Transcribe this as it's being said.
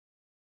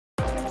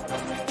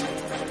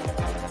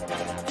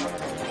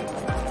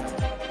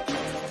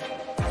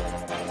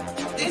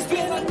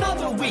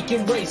week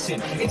in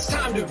racing. It's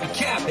time to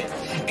recap it.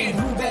 And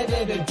who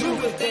better to do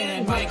it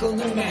than Michael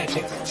and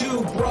Magic?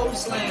 Two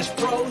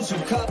bros/pros who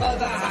cover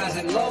the highs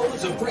and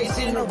lows of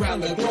racing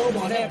around the globe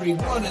on every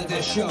one of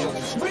their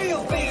shows.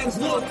 Real fans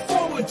look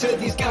forward to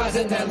these guys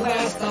and their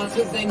last stunts,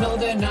 cause they know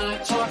they're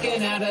not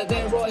talking out of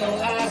their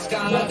royal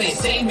ascot. What they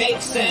say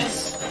makes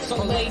sense.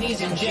 So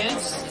ladies and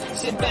gents,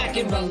 sit back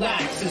and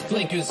relax as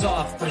Blinkers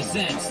Off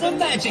presents The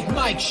Magic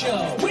Mike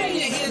Show, where you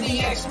hear the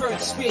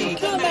experts speak.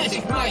 The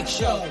Magic Mike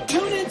Show.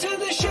 Tune into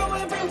the show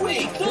every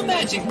week. The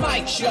Magic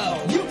Mike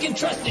Show. You can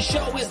trust the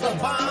show is the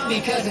bomb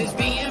because it's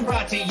being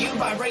brought to you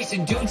by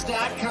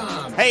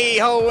RacingDudes.com. Hey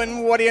ho,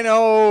 and what do you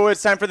know?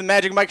 It's time for The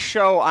Magic Mike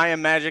Show. I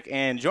am Magic,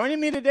 and joining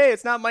me today,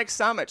 it's not Mike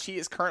Samich. He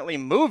is currently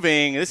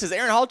moving. This is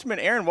Aaron Halterman.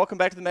 Aaron, welcome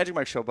back to The Magic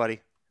Mike Show,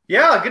 buddy.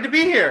 Yeah, good to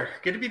be here.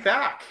 Good to be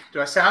back. Do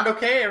I sound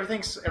okay?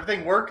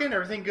 Everything working?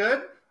 Everything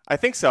good? I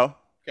think so.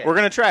 Okay. We're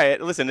going to try it.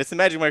 Listen, it's the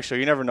Magic Mike Show.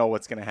 You never know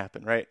what's going to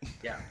happen, right?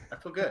 Yeah, I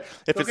feel good.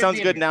 If it sounds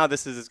good now,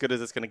 this is as good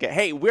as it's going to get.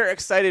 Hey, we're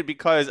excited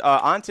because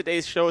on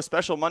today's show,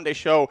 special Monday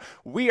show,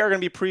 we are going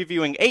to be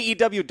previewing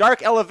AEW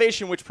Dark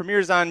Elevation, which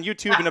premieres on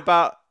YouTube in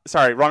about...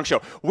 Sorry, wrong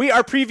show. We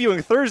are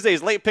previewing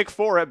Thursday's Late Pick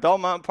 4 at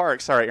Belmont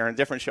Park. Sorry, Aaron,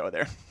 different show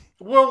there.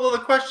 Well, the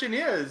question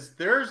is,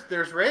 there's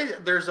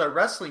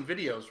wrestling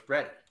videos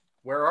ready.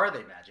 Where are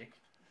they, Magic?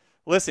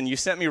 Listen, you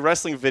sent me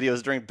wrestling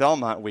videos during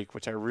Belmont week,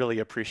 which I really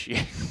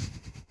appreciate.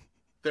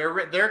 They're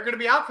going to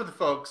be out for the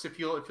folks if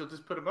you'll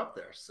just put them up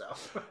there. So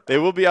they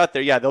will be out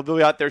there. Yeah, they'll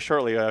be out there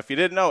shortly. If you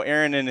didn't know,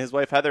 Aaron and his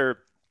wife Heather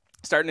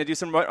starting to do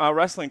some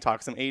wrestling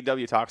talk, some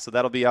AEW talk. So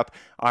that'll be up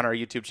on our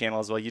YouTube channel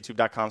as well,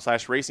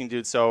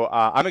 youtube.com/racingdude. So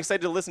I'm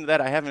excited to listen to that.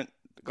 I haven't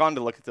gone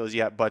to look at those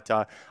yet, but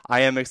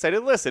I am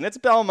excited. Listen, it's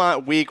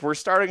Belmont week. We're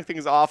starting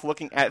things off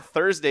looking at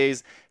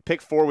Thursday's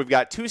Pick 4. We've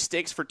got 2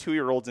 stakes for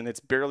 2-year-olds, and it's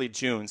barely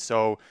June.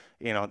 So,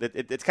 you know,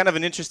 it's kind of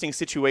an interesting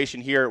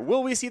situation here.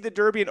 Will we see the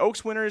Derby and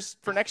Oaks winners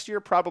for next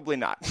year? Probably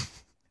not.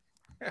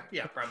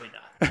 Yeah, probably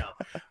not. No.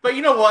 But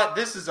you know what?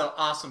 This is an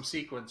awesome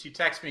sequence. You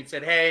text me and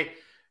said, hey,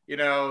 you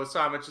know,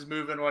 Samich is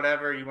moving,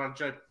 whatever. You want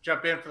to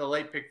jump in for the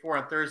Late Pick 4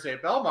 on Thursday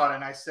at Belmont?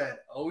 And I said,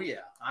 oh,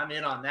 yeah, I'm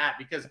in on that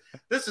because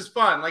this is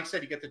fun. Like I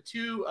said, you get the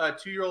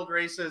 2-year-old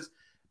races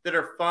that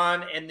are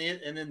fun, and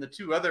then the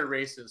 2 other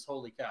races,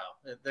 holy cow,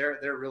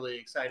 they're really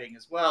exciting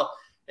as well.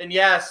 And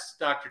yes,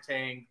 Dr.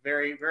 Tang,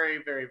 very,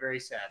 very, very, very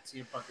sad.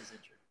 CM Punk is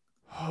injured.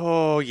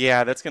 Oh,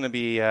 yeah, that's going to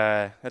be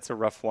that's a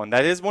rough one.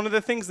 That is one of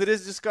the things that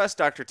is discussed,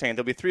 Dr. Tane.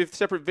 There'll be 3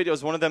 separate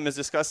videos. One of them is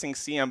discussing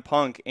CM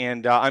Punk,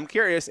 and I'm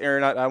curious,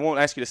 Aaron, I won't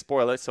ask you to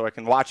spoil it so I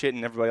can watch it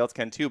and everybody else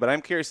can too, but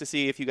I'm curious to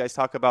see if you guys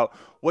talk about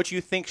what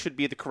you think should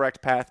be the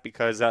correct path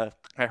because I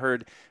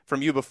heard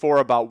from you before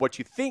about what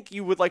you think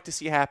you would like to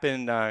see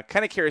happen.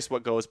 Kind of curious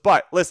what goes.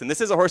 But listen,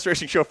 this is a horse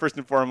racing show first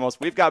and foremost.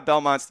 We've got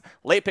Belmont's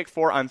Late Pick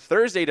 4 on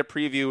Thursday to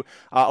preview.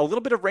 A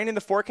little bit of rain in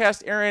the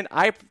forecast, Aaron.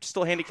 I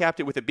still handicapped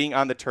it with it being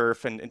on the turf.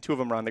 And 2 of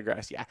them are on the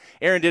grass. Yeah,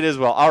 Aaron did as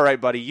well. All right,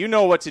 buddy. You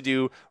know what to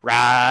do.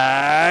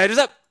 Ride us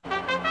up.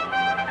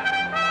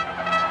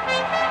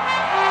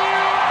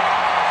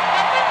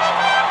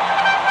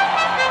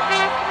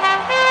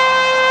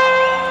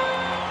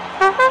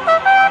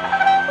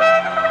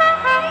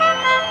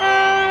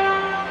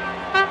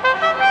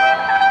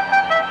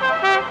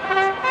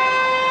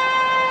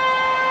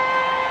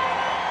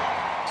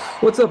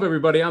 What's up,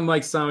 everybody? I'm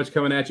Mike Samich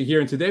coming at you here,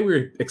 and today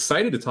we're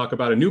excited to talk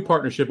about a new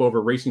partnership over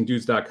at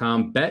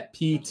RacingDudes.com,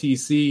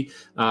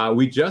 BetPTC.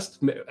 We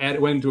just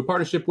went into a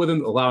partnership with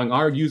them, allowing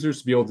our users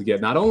to be able to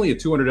get not only a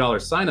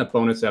 $200 sign-up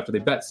bonus after they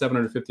bet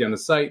 $750 on the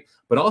site,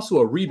 but also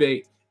a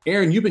rebate.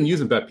 Aaron, you've been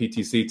using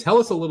BetPTC. Tell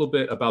us a little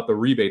bit about the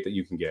rebate that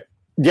you can get.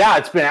 Yeah,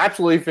 it's been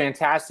absolutely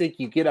fantastic.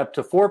 You get up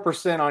to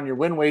 4% on your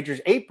win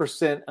wagers,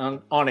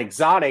 8% on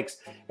exotics.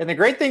 And the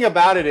great thing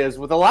about it is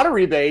with a lot of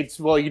rebates,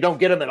 well, you don't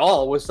get them at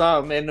all with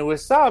some. And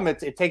with some,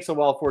 it takes a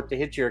while for it to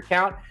hit your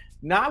account.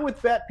 Not with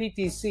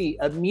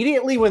BetPTC.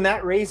 Immediately when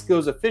that race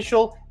goes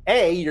official,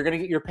 A, you're going to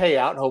get your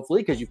payout,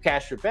 hopefully, because you've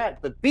cashed your bet.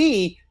 But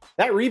B,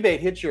 that rebate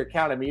hits your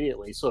account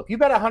immediately. So if you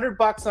bet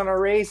 $100 on a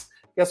race,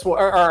 guess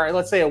what? Or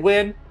let's say a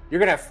win, you're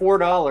going to have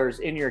 $4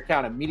 in your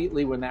account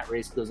immediately when that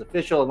race goes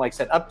official. And like I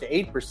said, up to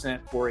 8%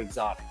 for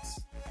exotics.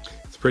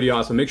 It's pretty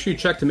awesome. Make sure you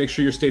check to make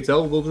sure your state's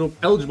eligible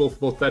for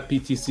both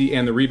BetPTC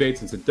and the rebate,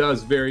 since it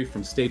does vary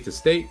from state to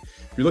state.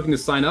 If you're looking to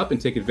sign up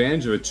and take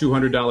advantage of a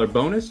 $200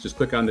 bonus, just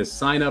click on this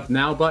Sign Up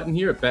Now button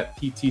here at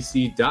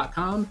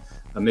BetPTC.com.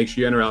 Make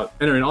sure you enter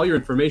in all your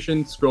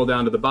information, scroll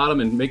down to the bottom,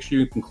 and make sure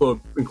you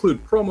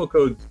include promo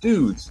code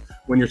DUDES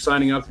when you're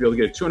signing up to be able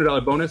to get a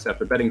 $200 bonus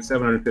after betting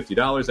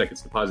 $750. That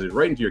gets deposited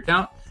right into your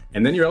account,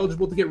 and then you're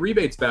eligible to get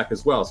rebates back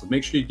as well. So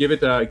make sure you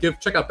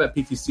check out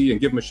BetPTC and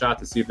give them a shot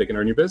to see if they can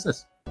earn your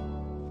business.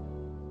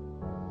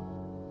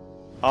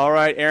 All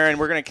right, Aaron,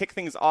 we're going to kick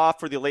things off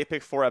for the Late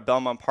Pick 4 at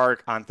Belmont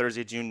Park on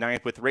Thursday, June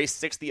 9th with race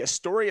 6, the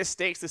Astoria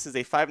Stakes. This is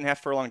a 5.5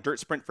 furlong dirt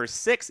sprint for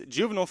 6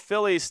 juvenile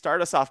fillies.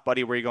 Start us off,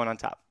 buddy. Where are you going on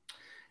top?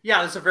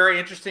 Yeah, it's a very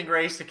interesting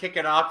race to kick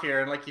it off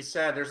here. And like you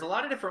said, there's a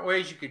lot of different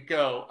ways you could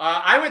go.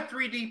 I went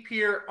 3 deep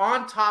here.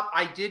 On top,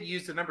 I did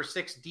use the number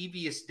 6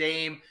 Devious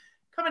Dame.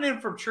 coming in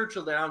from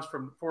Churchill Downs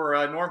for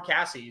Norm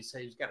Cassie.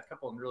 He's got a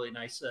couple of really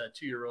nice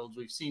 2-year-olds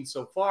we've seen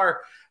so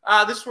far.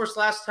 This horse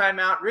last time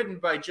out, ridden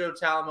by Joe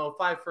Talamo,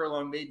 5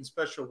 furlong maiden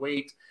special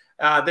weight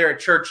there at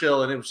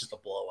Churchill, and it was just a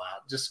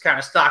blowout. Just kind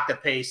of stocked the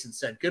pace and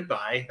said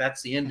goodbye.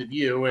 That's the end of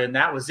you, and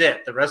that was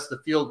it. The rest of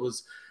the field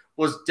was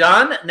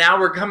done. Now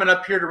we're coming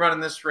up here to run in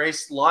this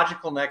race.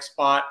 Logical next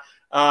spot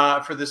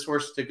for this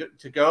horse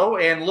to go.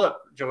 And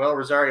look, Joel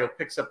Rosario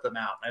picks up the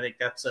mount. I think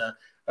that's a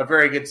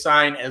very good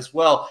sign as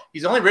well.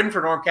 He's only ridden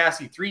for Norm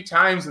Cassie 3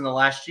 times in the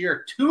last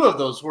year. 2 of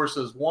those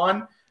horses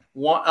won.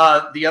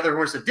 The other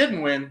horse that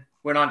didn't win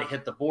went on to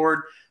hit the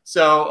board.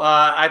 So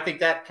I think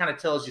that kind of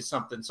tells you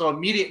something. So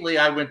immediately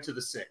I went to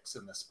the 6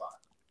 in this spot.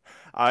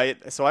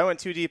 So I went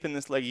 2 deep in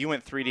this leg. You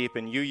went 3 deep,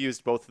 and you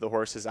used both of the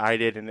horses. I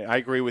did, and I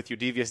agree with you.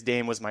 Devious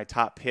Dame was my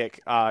top pick.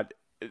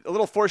 A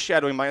little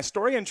foreshadowing, my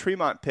Astoria and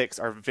Tremont picks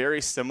are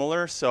very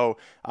similar, so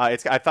I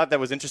thought that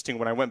was interesting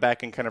when I went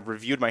back and kind of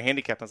reviewed my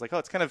handicap. I was like,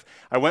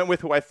 I went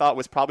with who I thought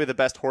was probably the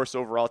best horse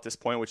overall at this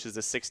point, which is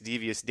the 6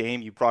 Devious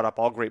Dame. You brought up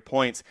all great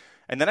points.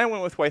 And then I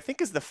went with who I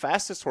think is the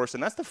fastest horse,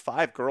 and that's the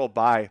 5 Girl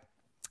By.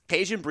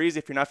 Cajun Breeze,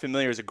 if you're not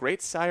familiar, is a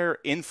great sire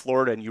in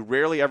Florida, and you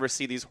rarely ever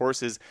see these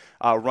horses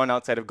run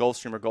outside of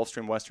Gulfstream or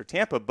Gulfstream West or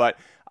Tampa. But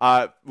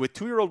with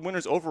 2-year-old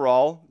winners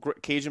overall,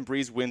 Cajun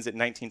Breeze wins at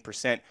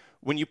 19%.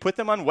 When you put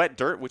them on wet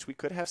dirt, which we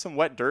could have some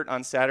wet dirt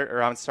on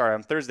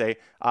Thursday,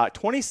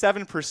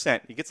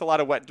 27%. He gets a lot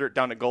of wet dirt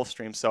down at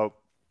Gulfstream, so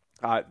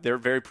they're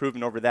very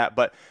proven over that.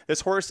 But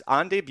this horse,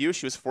 on debut,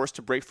 she was forced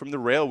to break from the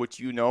rail, which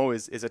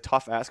is a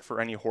tough ask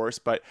for any horse.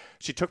 But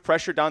she took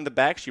pressure down the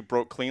back. She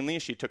broke cleanly.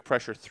 She took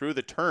pressure through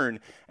the turn.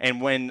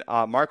 And when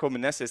Marco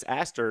Meneses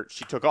asked her,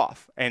 she took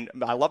off. And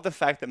I love the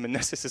fact that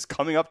Meneses is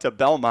coming up to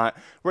Belmont,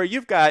 where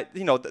you've got,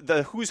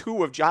 the who's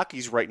who of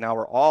jockeys right now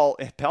are all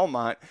at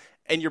Belmont.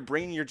 And you're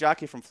bringing your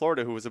jockey from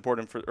Florida who was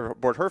aboard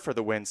her for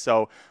the win.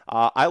 So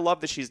I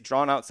love that she's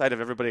drawn outside of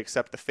everybody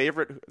except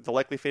the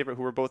likely favorite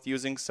who we're both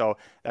using. So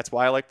that's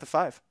why I like the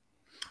 5.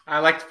 I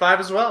liked the 5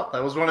 as well.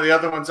 That was one of the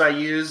other ones I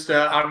used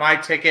on my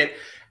ticket.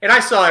 And I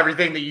saw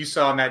everything that you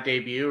saw in that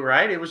debut,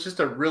 right? It was just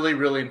a really,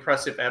 really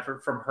impressive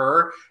effort from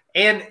her.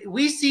 And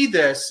we see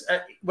this,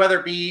 whether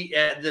it be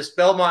this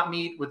Belmont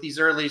meet with these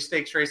early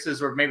stakes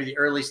races or maybe the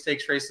early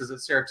stakes races at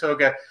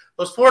Saratoga,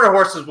 those Florida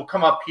horses will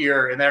come up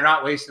here and they're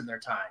not wasting their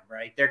time,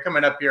 right? They're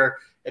coming up here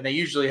and they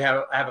usually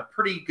have a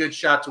pretty good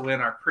shot to win,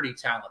 are pretty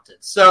talented.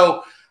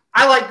 So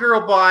I like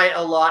Girl By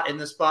a lot in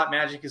the spot,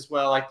 Magic as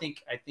well. I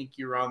think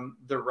you're on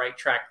the right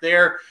track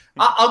there.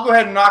 I'll go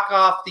ahead and knock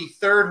off the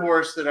 3rd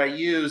horse that I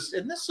used,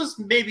 and this was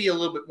maybe a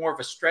little bit more of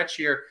a stretch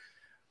here.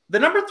 The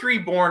number 3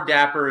 Born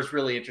Dapper is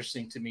really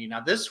interesting to me. Now,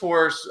 this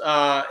horse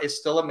is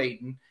still a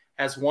maiden,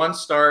 has 1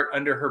 start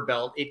under her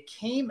belt. It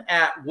came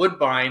at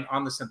Woodbine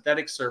on the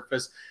synthetic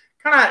surface,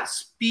 kind of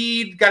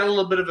speed, got a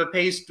little bit of a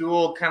pace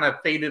duel, kind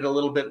of faded a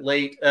little bit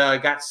late,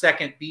 got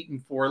second, beaten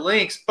 4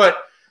 lengths.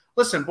 But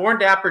listen, Born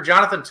Dapper,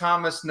 Jonathan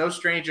Thomas, no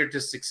stranger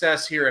to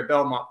success here at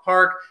Belmont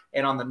Park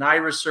and on the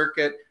NYRA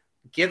circuit,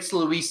 gets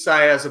Luis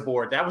Saez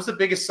aboard. That was the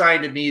biggest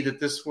sign to me that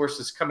this horse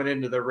is coming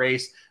into the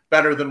race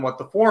better than what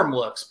the form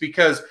looks,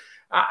 because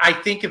I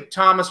think if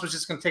Thomas was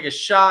just going to take a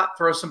shot,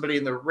 throw somebody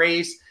in the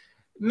race,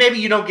 maybe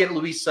you don't get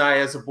Luis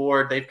Saez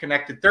aboard. They've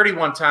connected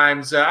 31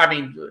 times.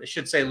 I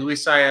should say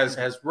Luis Saez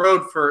has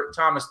rode for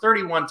Thomas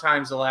 31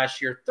 times the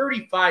last year.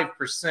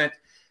 35%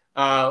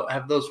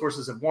 have those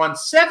horses have won.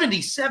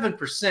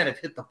 77% have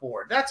hit the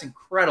board. That's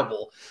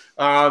incredible.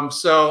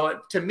 So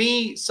to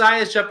me,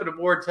 Saez jumping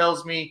aboard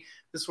tells me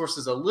this horse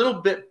is a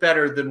little bit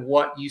better than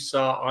what you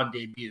saw on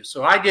debut.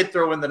 So I did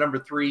throw in the number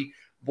 3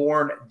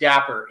 Born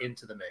Dapper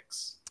into the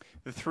mix.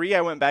 The 3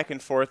 I went back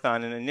and forth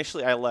on, and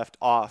initially I left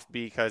off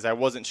because I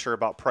wasn't sure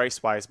about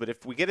price-wise. But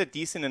if we get a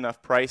decent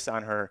enough price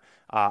on her,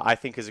 I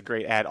think is a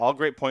great ad. All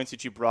great points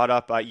that you brought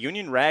up.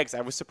 Union Rags,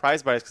 I was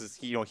surprised by this because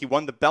he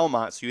won the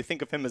Belmont, so you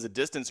think of him as a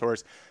distance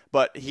horse.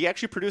 But he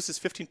actually produces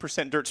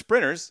 15% dirt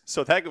sprinters,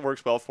 so that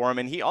works well for him.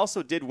 And he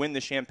also did win the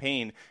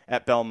Champagne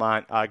at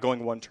Belmont,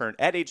 going 1 turn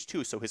at age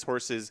 2. So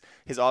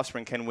his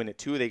offspring can win it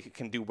too. They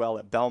can do well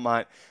at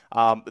Belmont.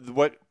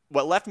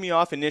 What left me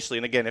off initially,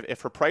 and again,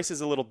 if her price is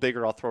a little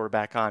bigger, I'll throw her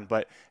back on,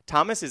 but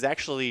Thomas is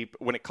actually,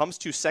 when it comes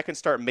to second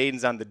start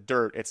maidens on the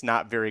dirt, it's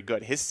not very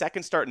good. His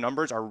second start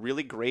numbers are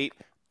really great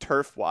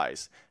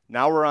turf-wise.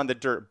 Now we're on the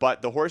dirt,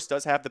 but the horse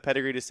does have the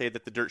pedigree to say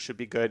that the dirt should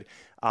be good.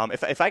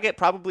 If I get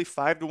probably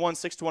 5-1,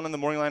 6-1 on the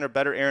morning line or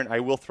better, Aaron, I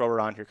will throw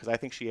her on here because I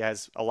think she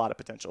has a lot of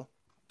potential.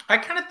 I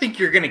kind of think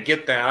you're going to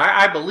get that.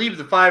 I believe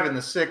the 5 and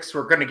the 6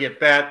 we're going to get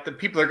bet. The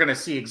people are going to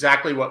see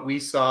exactly what we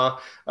saw.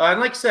 And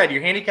like I said,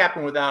 you're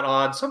handicapping without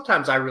odds.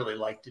 Sometimes I really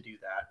like to do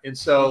that. And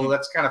so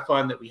that's kind of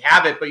fun that we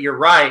have it. But you're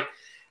right.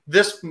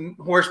 This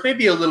horse may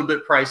be a little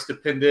bit price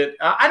dependent.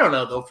 I don't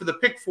know, though. For the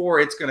pick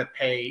 4, it's going to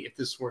pay if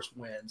this horse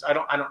wins. I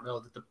don't know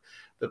that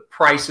the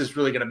price is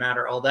really going to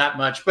matter all that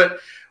much. But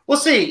we'll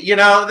see.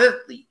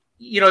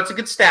 it's a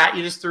good stat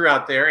you just threw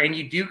out there, and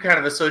you do kind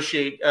of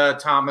associate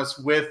Thomas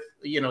with,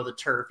 the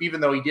turf, even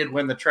though he did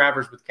win the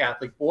Travers with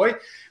Catholic Boy,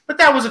 but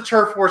that was a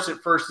turf horse at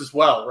first as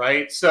well,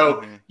 right?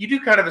 So you do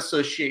kind of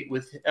associate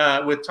with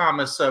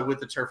Thomas with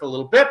the turf a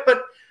little bit,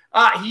 but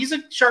he's a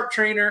sharp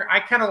trainer. I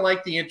kind of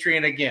like the entry,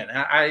 and again,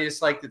 I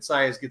just like that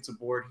Saez gets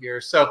aboard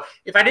here. So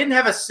if I didn't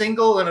have a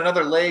single and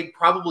another leg,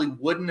 probably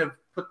wouldn't have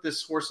put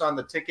this horse on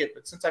the ticket,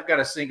 but since I've got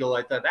a single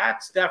like that,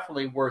 that's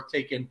definitely worth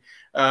taking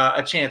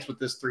a chance with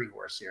this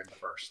 3-horse here in the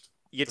first.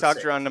 You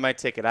talked her onto my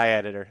ticket. I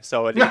added her.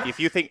 So if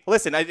you think,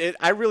 listen,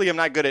 I really am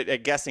not good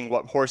at guessing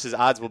what horse's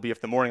odds will be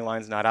if the morning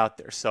line's not out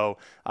there. So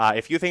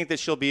if you think that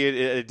she'll be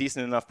a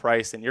decent enough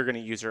price and you're going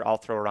to use her, I'll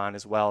throw her on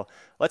as well.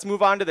 Let's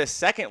move on to the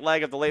second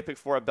leg of the late pick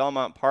 4 at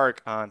Belmont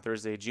Park on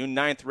Thursday, June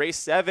 9th. Race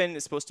 7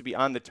 is supposed to be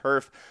on the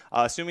turf.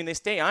 Assuming they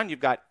stay on, you've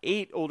got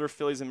 8 older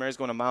fillies and mares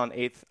going a mile and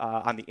 1/8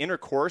 on the inner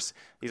course.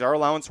 These are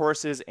allowance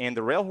horses, and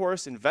the rail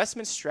horse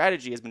investment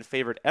strategy has been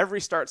favored every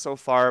start so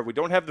far. We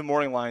don't have the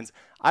morning lines.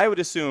 I would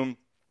assume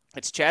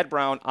it's Chad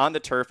Brown on the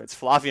turf. It's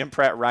Flavien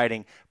Prat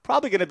riding.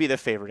 Probably going to be the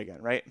favorite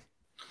again, right?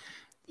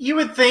 You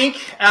would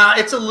think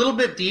it's a little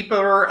bit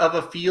deeper of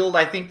a field,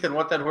 I think, than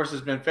what that horse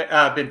has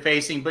been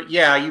facing. But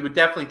yeah, you would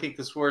definitely think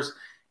this horse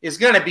is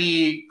going to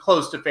be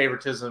close to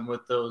favoritism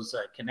with those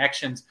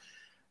connections.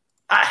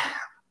 I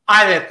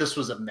thought this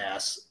was a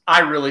mess. I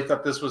really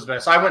thought this was a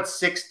mess. I went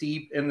 6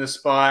 deep in this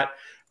spot.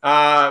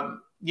 I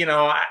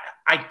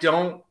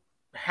don't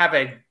have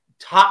a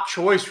top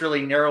choice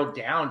really narrowed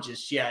down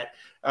just yet.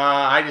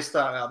 I just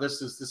thought,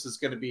 this is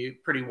going to be a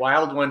pretty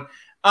wild one.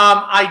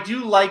 I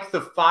do like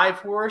the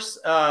 5-horse,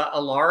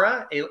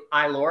 Ilara,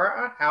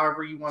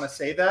 however you want to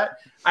say that.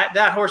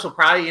 That horse will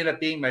probably end up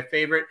being my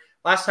favorite.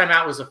 Last time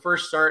out was the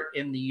first start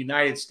in the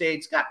United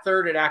States. Got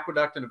third at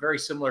Aqueduct in a very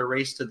similar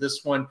race to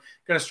this one.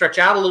 Going to stretch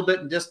out a little bit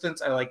in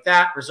distance. I like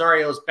that.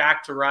 Rosario's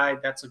back to ride.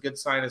 That's a good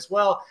sign as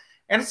well.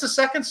 And it's the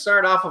second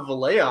start off of a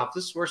layoff.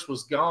 This horse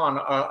was gone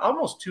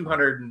almost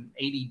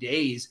 280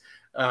 days.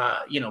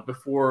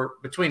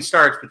 Between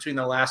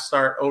the last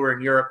start over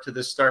in Europe to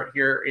this start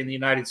here in the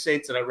United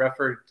States that I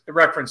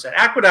referenced at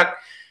Aqueduct.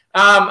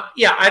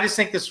 I just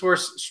think this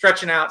horse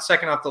stretching out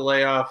second off the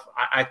layoff.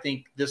 I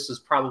think this is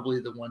probably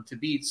the one to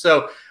beat.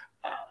 So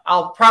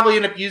I'll probably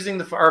end up putting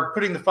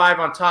the 5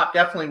 on top.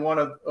 Definitely one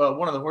of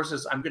the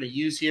horses I'm going to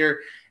use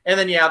here. And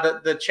then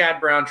the Chad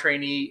Brown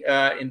trainee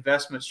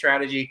investment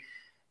strategy.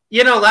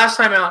 Last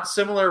time out,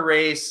 similar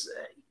race,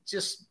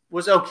 just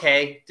was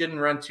okay. Didn't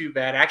run too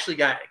bad. Actually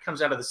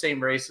comes out of the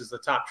same race as the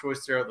top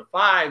choice there of the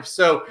 5.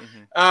 So,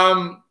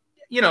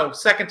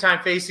 second time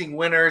facing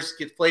winners,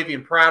 get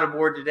Flavien Prat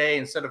aboard today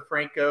instead of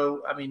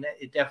Franco. I mean,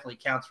 it definitely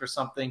counts for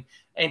something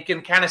and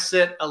can kind of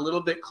sit a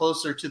little bit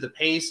closer to the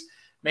pace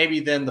maybe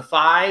than the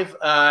 5.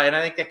 And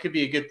I think that could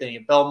be a good thing.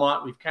 At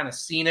Belmont, we've kind of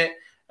seen it.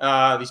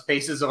 These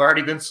paces have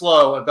already been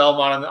slow at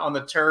Belmont on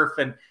the turf,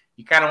 and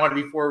you kind of want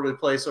to be forwardly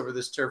placed over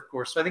this turf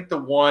course. So I think the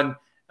 1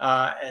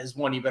 as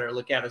one you better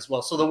look at as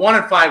well. So the 1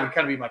 and 5 would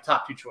kind of be my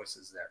top 2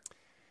 choices there.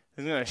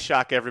 It's going to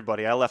shock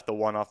everybody. I left the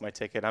 1 off my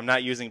ticket. I'm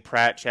not using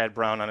Chad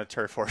Brown on a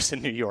turf horse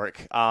in New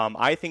York.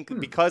 I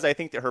think because I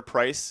think that her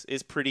price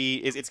is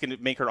it's going to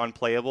make her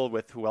unplayable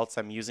with who else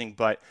I'm using.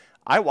 But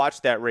I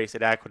watched that race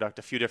at Aqueduct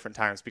a few different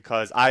times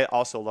because I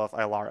also love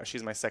Ilara.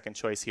 She's my second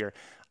choice here.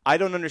 I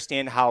don't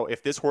understand how,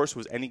 if this horse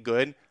was any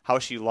good, how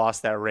she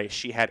lost that race.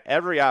 She had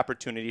every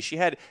opportunity.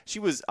 She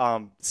was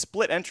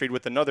split entried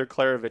with another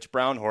Klarovich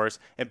Brown horse,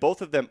 and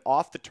both of them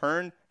off the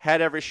turn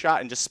had every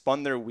shot and just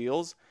spun their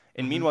wheels.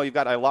 And meanwhile, you've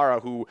got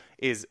Ilara, who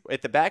is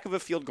at the back of a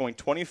field going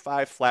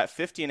 25 flat,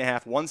 50 and a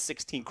half,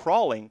 116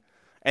 crawling,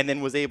 and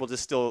then was able to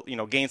still,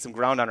 gain some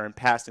ground on her in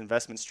past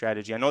investment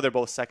strategy. I know they're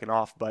both second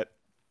off, but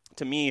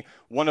to me,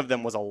 one of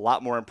them was a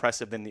lot more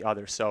impressive than the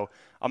other. So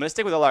I'm going to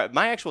stick with Ilara.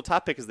 My actual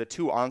top pick is the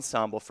 2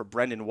 ensemble for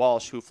Brendan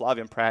Walsh, who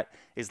Flavien Prat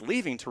is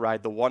leaving to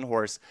ride the 1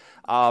 horse.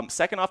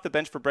 Second off the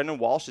bench for Brendan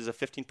Walsh is a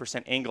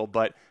 15% angle,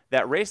 but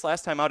that race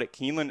last time out at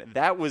Keeneland,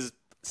 that was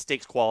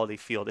stakes quality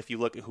field. If you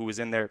look at who was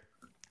in there,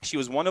 she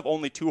was one of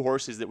only 2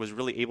 horses that was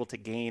really able to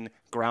gain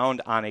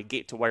ground on a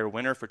gate-to-wire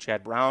winner for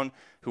Chad Brown,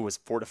 who was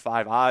 4 to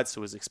 5 odds,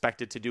 so was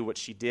expected to do what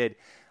she did.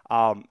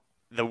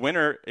 The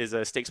winner is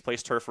a stakes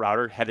place turf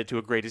router, headed to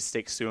a graded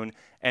stakes soon.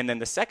 And then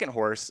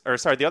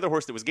the other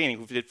horse that was gaining,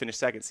 who did finish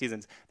second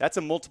seasons, that's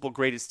a multiple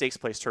graded stakes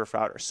place turf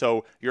router.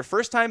 So your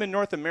first time in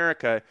North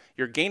America,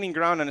 you're gaining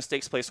ground on a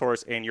stakes place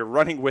horse, and you're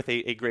running with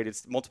a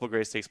multiple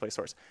graded stakes place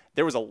horse.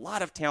 There was a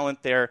lot of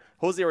talent there.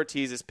 Jose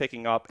Ortiz is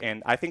picking up,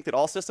 and I think that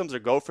all systems are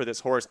go for this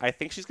horse. I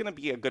think she's going to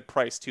be a good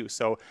price too.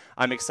 So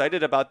I'm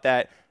excited about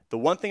that. The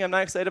one thing I'm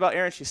not excited about,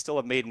 Aaron, she's still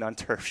a maiden on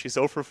turf. She's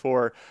 0 for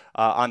 4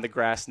 on the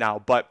grass now,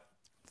 but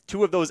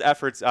 2 of those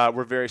efforts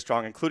were very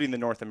strong, including the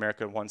North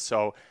American one.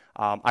 So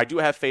I do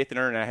have faith in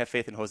her, and I have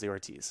faith in Jose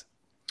Ortiz.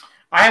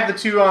 I have the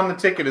 2 on the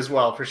ticket as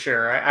well, for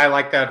sure. I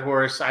like that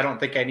horse. I don't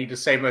think I need to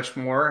say much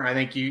more. I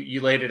think you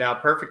laid it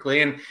out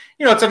perfectly. And,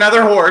 it's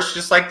another horse,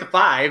 just like the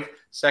 5,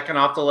 second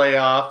off the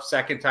layoff,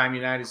 second time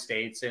United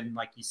States. And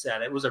like you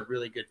said, it was a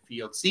really good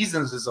field.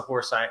 Seasons is a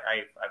horse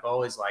I've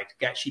always liked.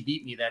 She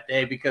beat me that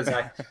day because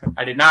I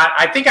did not.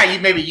 I think I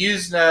maybe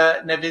used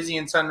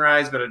Navizian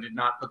Sunrise, but I did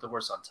not put the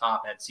horse on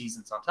top. Had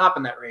Seasons on top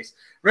in that race.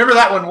 Remember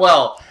that one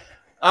well.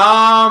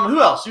 Who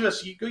else?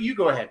 You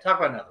go ahead. Talk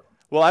about another one.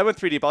 Well, I went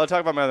 3 deep. I'll talk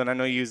about my other one. I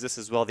know you use this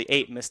as well, the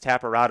 8, Miss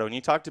Taparado. And you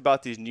talked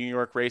about these New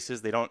York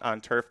races. They don't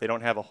on turf. They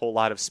don't have a whole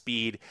lot of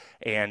speed.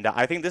 And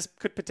I think this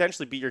could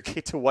potentially be your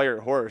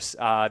gate-to-wire horse.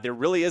 There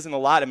really isn't a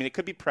lot. I mean, it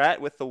could be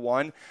Pratt with the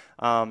 1.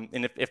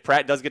 And if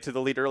Pratt does get to the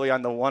lead early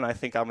on the 1, I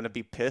think I'm going to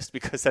be pissed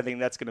because I think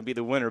that's going to be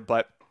the winner.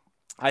 But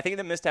I think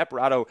that Miss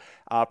Taparado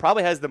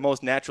probably has the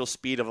most natural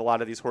speed of a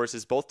lot of these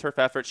horses. Both turf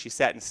efforts, she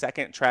sat in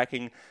second,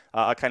 tracking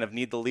a kind of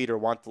need the lead or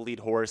want the lead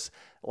horse.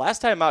 Last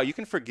time out, you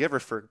can forgive her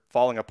for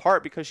falling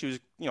apart because she was,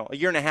 a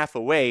year and a half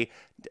away.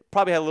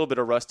 Probably had a little bit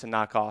of rust to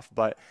knock off,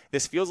 but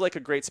this feels like a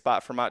great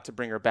spot for Mott to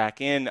bring her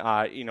back in.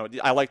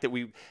 I like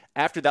that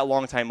after that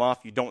long time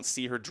off, you don't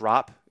see her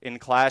drop in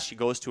class. She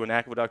goes to an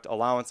Aqueduct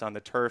allowance on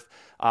the turf.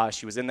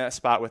 She was in that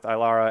spot with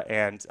Ilara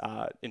and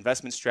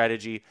investment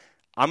strategy.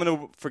 I'm going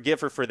to forgive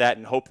her for that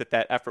and hope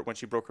that effort when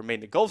she broke her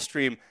maiden to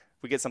Gulfstream,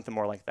 we get something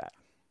more like that.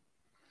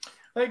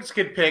 I think it's a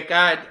good pick.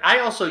 I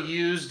also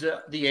used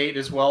the 8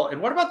 as well. And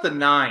what about the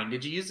 9?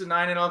 Did you use the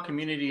 9 at all,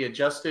 community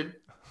adjusted?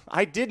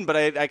 I didn't, but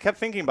I kept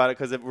thinking about it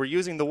because we're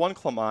using the 1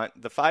 Clement,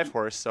 the 5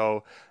 horse.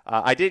 So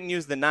I didn't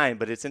use the 9,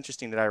 but it's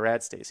interesting that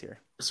Irad stays here.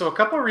 So a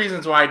couple of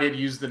reasons why I did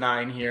use the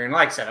 9 here. And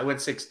like I said, I went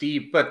 6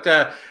 deep. But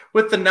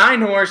with the 9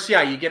 horse,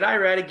 you get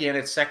Irad again.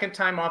 It's second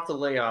time off the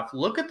layoff.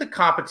 Look at the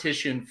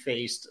competition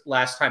faced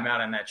last time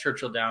out in that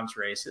Churchill Downs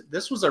race.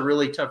 This was a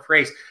really tough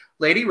race.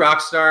 Lady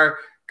Rockstar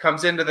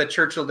comes into the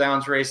Churchill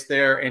Downs race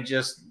there and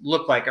just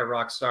looked like a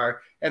rock star,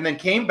 and then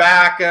came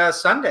back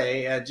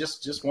Sunday,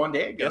 just one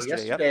day ago,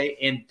 yesterday,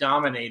 and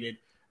dominated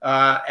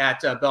at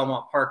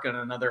Belmont Park in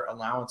another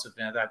allowance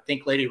event. I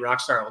think Lady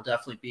Rockstar will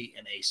definitely be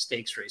in a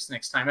stakes race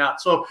next time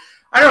out. So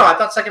I don't know. I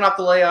thought second off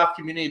the layoff,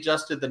 community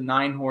adjusted, the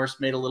 9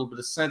 horse made a little bit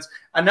of sense.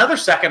 Another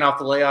second off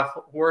the layoff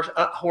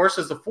horse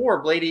is the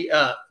 4, Lady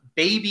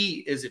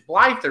Baby. Is it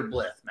Blythe or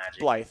Blith?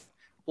 Magic.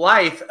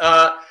 Blythe.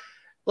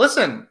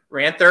 Listen,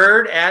 ran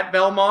third at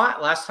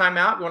Belmont last time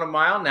out, going a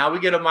mile. Now we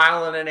get a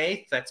mile and an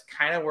 1/8. That's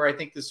kind of where I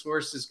think this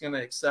horse is going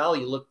to excel.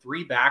 You look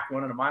 3 back,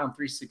 1 and a mile and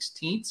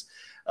 3/16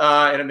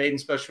 in a maiden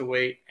special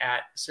weight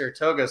at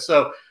Saratoga.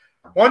 So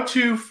 1,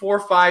 2,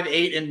 4, 5,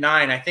 8, and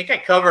 9. I think I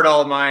covered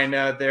all of mine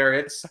there.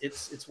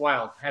 It's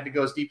wild. Had to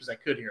go as deep as I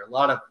could here. A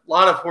lot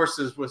of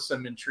horses with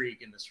some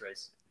intrigue in this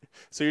race.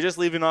 So you're just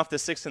leaving off the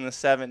 6 and the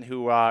 7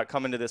 who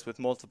come into this with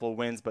multiple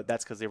wins, but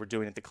that's because they were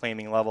doing it at the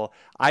claiming level.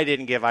 I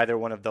didn't give either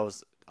one of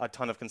those a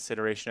ton of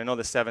consideration. I know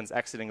the 7's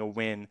exiting a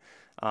win,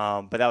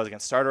 but that was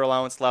against starter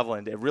allowance level,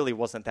 and it really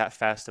wasn't that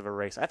fast of a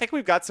race. I think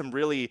we've got some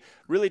really,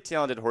 really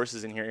talented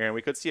horses in here, Aaron.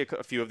 We could see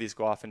a few of these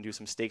go off and do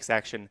some stakes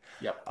action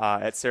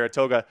at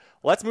Saratoga.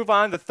 Let's move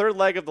on to the third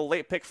leg of the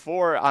late pick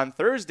 4 on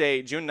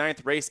Thursday, June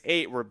 9th, race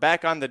 8. We're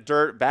back on the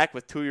dirt, back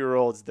with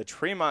 2-year-olds, the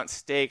Tremont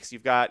Stakes.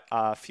 You've got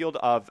a field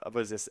of,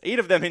 8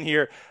 of them in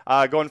here,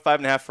 going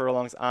 5.5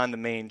 furlongs on the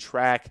main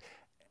track.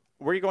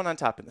 Where are you going on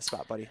top in this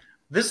spot, buddy?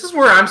 This is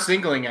where I'm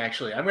singling,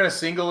 actually. I'm going to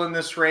single in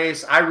this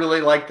race. I really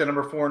like the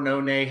number 4,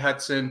 No Nay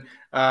Hudson.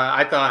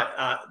 I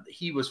thought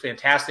he was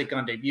fantastic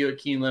on debut at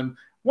Keeneland.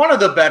 One of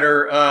the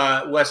better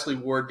Wesley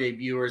Ward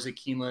debuters at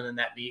Keeneland in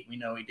that beat. We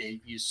know he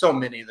debuts so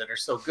many that are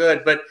so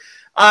good. But,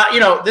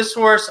 this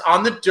horse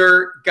on the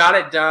dirt, got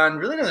it done.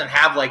 Really doesn't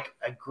have like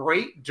a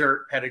great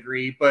dirt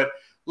pedigree, but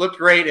looked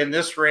great in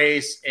this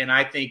race, and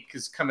I think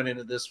is coming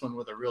into this one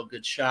with a real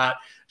good shot.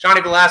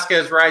 Johnny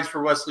Velasquez rides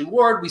for Wesley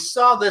Ward. We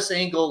saw this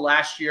angle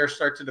last year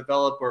start to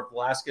develop where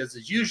Velasquez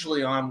is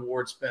usually on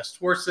Ward's best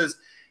horses.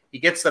 He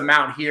gets them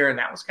out here, and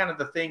that was kind of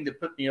the thing that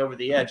put me over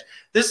the edge.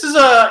 This is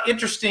a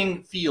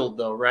interesting field,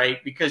 though,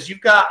 right? Because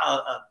you've got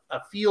a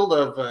field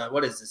of,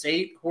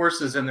 8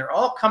 horses, and they're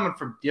all coming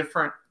from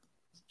different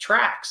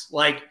tracks.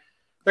 Like,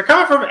 they're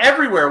coming from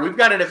everywhere. We've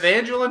got an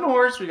Evangeline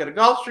horse. We've got a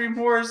Gulfstream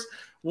horse.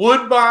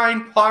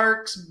 Woodbine,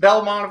 Parks,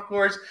 Belmont, of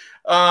course.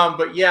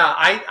 But yeah,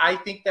 I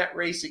think that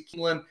race at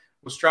Keeneland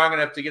was strong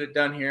enough to get it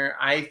done here.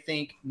 I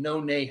think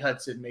No Nay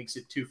Hudson makes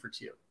it 2 for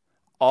 2.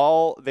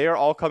 They are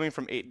all coming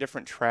from 8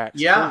 different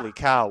tracks. Yeah. Holy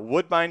cow.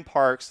 Woodbine,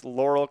 Parks,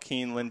 Laurel,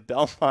 Keeneland,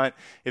 Belmont,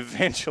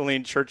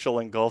 Evangeline, Churchill,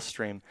 and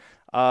Gulfstream.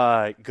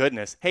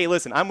 Goodness. Hey,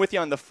 listen, I'm with you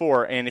on the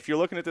 4, and if you're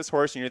looking at this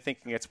horse and you're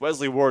thinking it's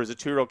Wesley Ward, it's a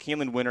 2-year-old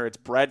Keeneland winner, it's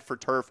bred for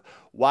turf,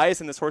 why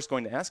isn't this horse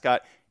going to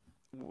Ascot?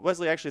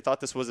 Wesley actually thought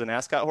this was an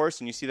Ascot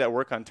horse, and you see that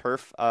work on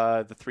turf,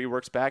 the 3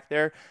 works back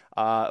there.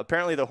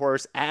 Apparently the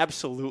horse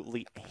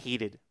absolutely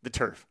hated the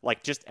turf.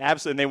 Like, just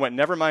absolutely. And they went,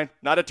 never mind,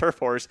 not a turf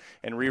horse,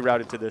 and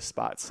rerouted to this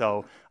spot.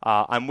 So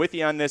I'm with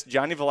you on this.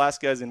 Johnny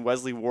Velasquez and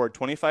Wesley Ward,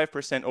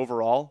 25%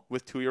 overall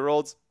with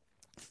 2-year-olds,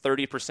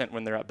 30%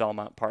 when they're at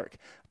Belmont Park.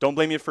 Don't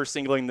blame you for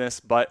singling this,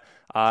 but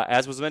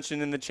as was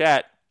mentioned in the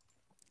chat,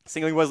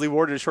 singling Wesley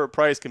Ward at a short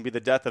price can be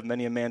the death of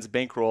many a man's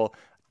bankroll.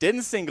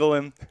 Didn't single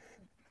him.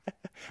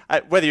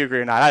 Whether you agree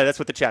or not, that's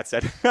what the chat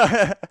said.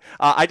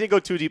 I did go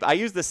too deep. I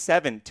used the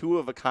 7, 2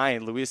 of a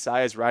kind. Luis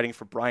Saez riding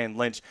for Brian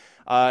Lynch.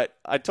 I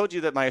told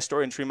you that my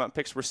Astoria and Tremont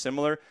picks were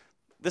similar.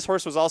 This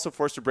horse was also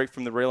forced to break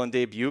from the rail in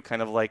debut,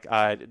 kind of like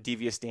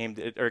Devious Dame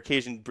or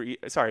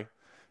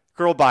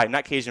Girl By,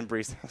 not Cajun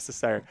Breeze.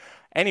 Sorry.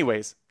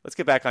 Anyways, let's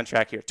get back on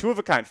track here. 2 of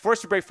a kind,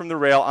 forced to break from the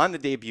rail on the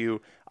debut.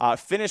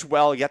 Finished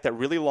well, yet that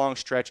really long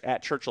stretch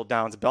at Churchill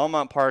Downs.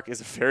 Belmont Park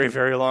is a very,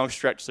 very long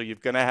stretch, so you're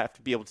going to have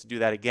to be able to do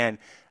that again.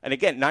 And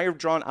again, now you're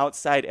drawn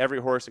outside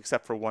every horse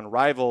except for one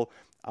rival.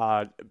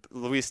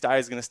 Luis Stye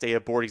is going to stay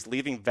aboard. He's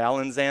leaving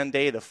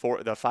Valenzande,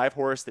 the 5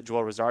 horse that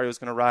Joel Rosario is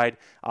going to ride.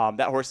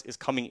 That horse is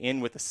coming in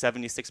with a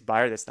 76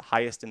 buyer. That's the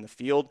highest in the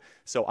field.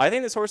 So I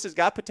think this horse has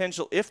got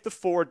potential if the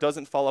 4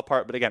 doesn't fall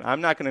apart. But again, I'm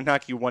not going to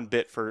knock you one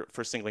bit for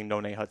singling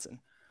Nonay Hudson.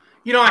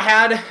 You know, I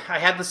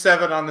had the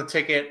 7 on the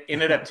ticket.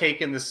 Ended up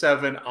taking the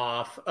 7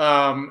 off.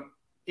 The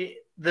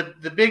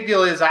big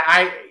deal is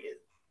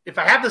if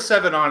I have the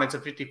 7 on, it's a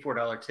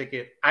 $54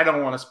 ticket. I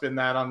don't want to spend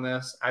that on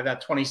this. I thought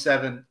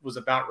 27 was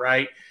about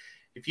right.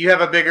 If you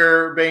have a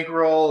bigger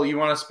bankroll, you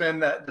want to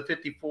spend the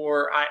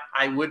 54,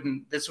 I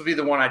wouldn't. This would be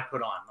the one I'd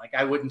put on. Like,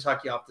 I wouldn't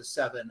tuck you off the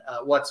 7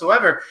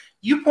 whatsoever.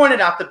 You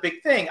pointed out the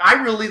big thing. I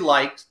really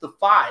liked the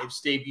 5's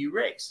debut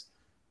race.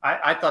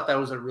 I thought that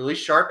was a really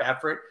sharp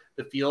effort.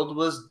 The field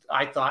was,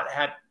 I thought,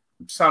 had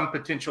some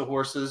potential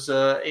horses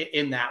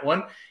in that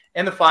one.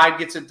 And the 5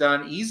 gets it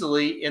done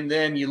easily. And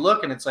then you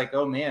look and it's like,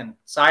 oh man,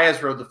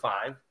 Saez rode the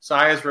 5.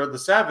 Saez rode the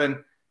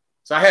 7.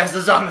 Saez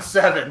is on the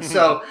 7.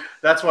 So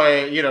that's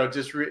why,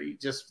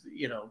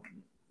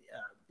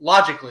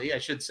 logically, I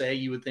should say,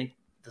 you would think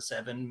the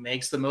 7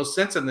 makes the most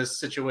sense in this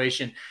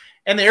situation.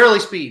 And the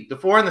early speed, the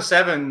 4 and the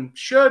 7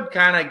 should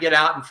kind of get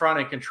out in front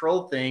and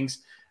control things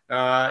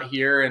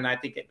here. And I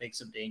think it makes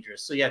them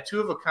dangerous. So yeah, 2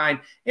 of a kind.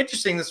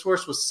 Interesting. This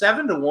horse was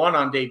 7-1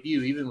 on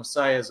debut, even with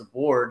Saez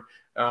aboard.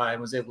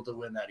 And was able to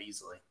win that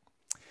easily.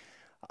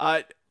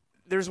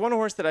 There's one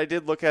horse that I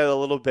did look at a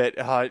little bit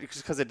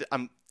just because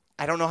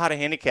I don't know how to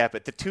handicap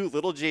it. The 2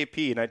 Little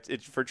JP,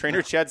 and for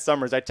trainer Chad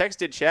Summers, I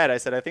texted Chad. I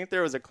said, I think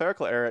there was a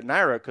clerical error at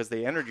Naira because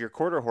they entered your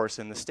quarter horse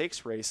in the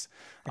stakes race,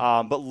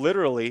 but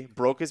literally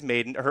broke his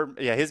maiden,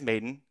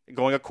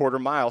 going a quarter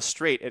mile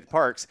straight at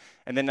Parks,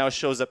 and then now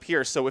shows up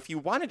here. So if you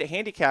wanted to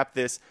handicap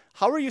this,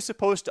 how are you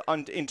supposed to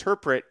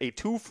interpret a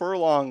 2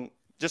 furlong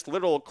just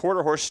little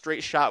quarter horse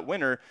straight shot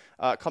winner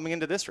coming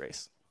into this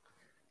race?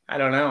 I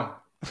don't know.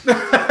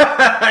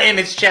 And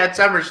it's Chad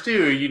Summers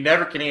too. You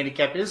never can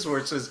handicap his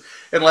horses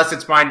unless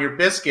it's Mind Your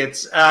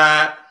Biscuits.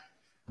 I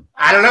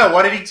don't know.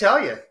 What did he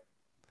tell you?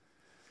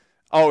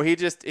 Oh,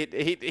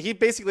 he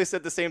basically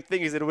said the same thing.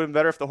 He said it would have been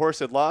better if the horse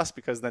had lost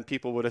because then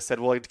people would have said,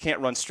 well, it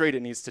can't run straight.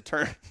 It needs to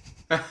turn.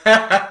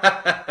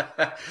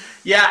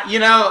 Yeah.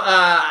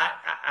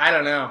 I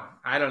don't know.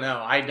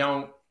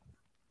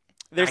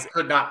 I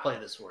could not play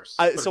this horse.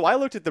 So I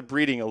looked at the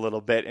breeding a little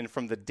bit, and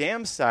from the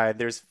dam side,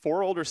 there's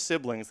 4 older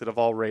siblings that have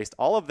all raced.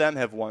 All of them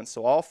have won,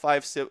 so all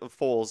 5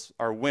 foals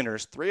are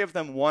winners. 3 of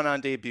them won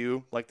on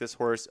debut, like this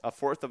horse. A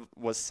 4th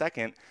was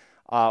second.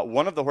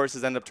 One of the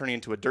horses ended up turning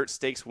into a dirt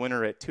stakes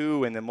winner at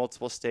 2 and then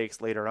multiple stakes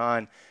later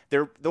on.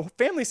 The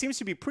family seems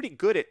to be pretty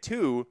good at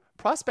 2.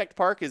 Prospect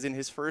Park is in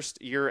his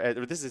first year,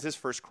 or this is his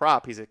first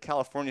crop. He's a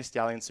California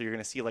stallion, so you're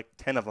going to see like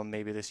 10 of them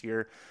maybe this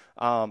year.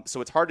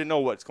 So it's hard to know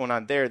what's going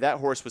on there. That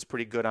horse was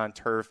pretty good on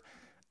turf.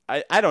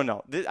 I don't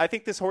know. I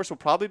think this horse will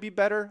probably be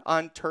better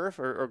on turf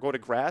or go to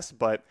grass,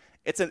 but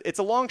it's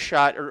a long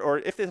shot, or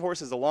if the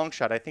horse is a long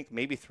shot, I think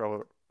maybe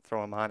throw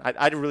him on.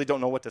 I really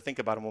don't know what to think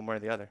about him one way or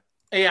the other.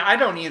 Yeah, I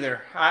don't either.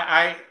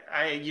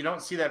 You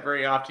don't see that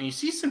very often. You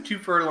see some 2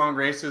 furlong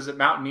races at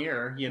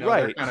Mountaineer,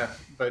 right? Kind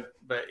of, but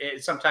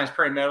sometimes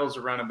Prairie Meadows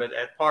are running. But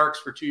at Parks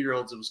for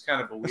 2-year-olds, it was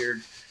kind of a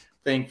weird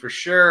thing for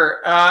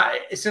sure.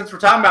 Since we're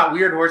talking about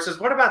weird horses,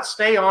 what about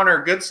Stay On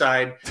or Good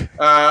Side?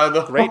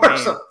 The great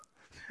horse,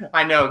 name.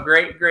 I know,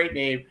 great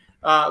name.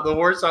 The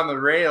horse on the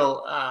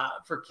rail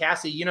for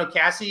Cassie.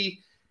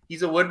 Cassie,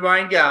 he's a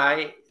Woodbine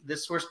guy.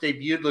 This horse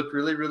debuted, looked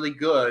really, really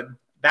good.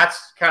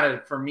 That's kind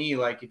of, for me,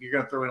 like if you're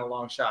going to throw in a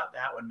long shot,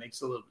 that one makes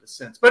a little bit of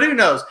sense. But who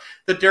knows?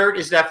 The dirt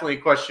is definitely a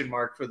question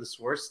mark for this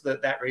horse.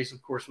 That race,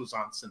 of course, was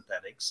on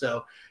synthetic.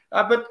 So,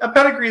 but a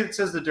pedigree that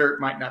says the dirt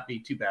might not be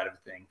too bad of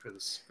a thing for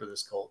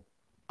this colt.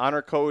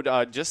 Honor code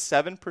just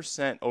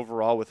 7%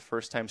 overall with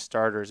first-time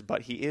starters,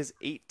 but he is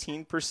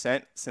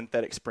 18%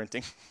 synthetic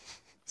sprinting.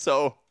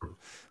 So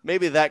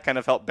maybe that kind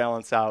of helped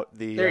balance out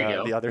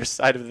the other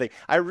side of the thing.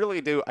 I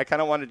really do. I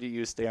kind of wanted to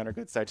use Stay On or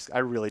Good Side. I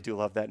really do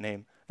love that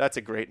name. That's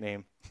a great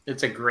name.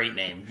 It's a great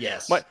name,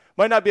 yes.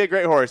 Might not be a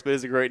great horse, but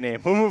it's a great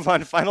name. We'll move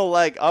on. Final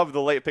leg of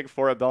the late pick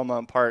 4 at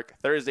Belmont Park,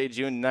 Thursday,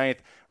 June 9th.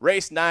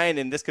 Race 9,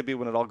 and this could be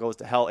when it all goes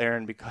to hell,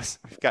 Aaron, because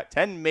we've got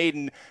 10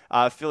 maiden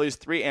fillies,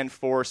 3 and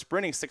 4,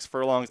 sprinting 6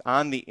 furlongs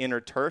on the inner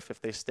turf if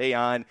they stay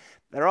on.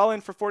 They're all in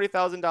for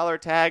 $40,000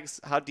 tags.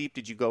 How deep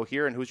did you go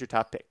here, and who's your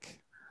top pick?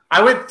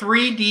 I went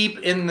 3 deep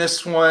in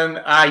this one.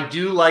 I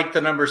do like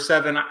the number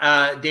 7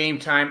 Dame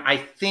Time. I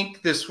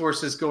think this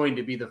horse is going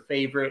to be the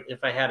favorite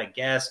if I had a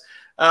guess.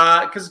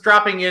 because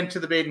dropping into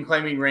the maiden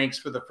claiming ranks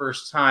for the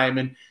first time.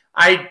 And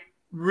I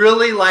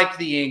really like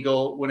the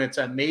angle when it's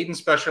a maiden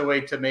special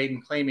weight to maiden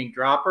claiming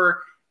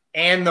dropper,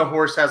 and the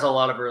horse has a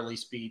lot of early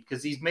speed,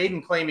 because these maiden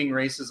claiming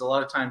races, a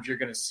lot of times you're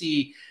going to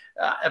see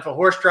if a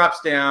horse drops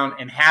down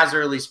and has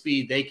early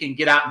speed, they can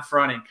get out in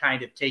front and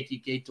kind of take you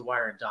gate to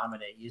wire and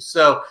dominate you.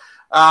 So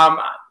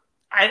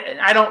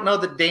I don't know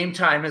that Dame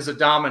Time is a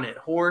dominant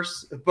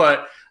horse,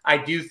 but I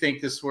do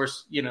think this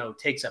horse,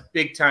 takes a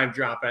big time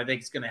drop, and I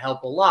think it's going to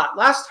help a lot.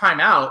 Last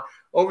time out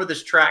over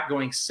this track,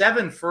 going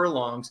 7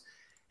 furlongs,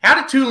 had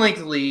a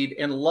 2-length lead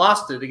and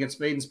lost it against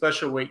Maiden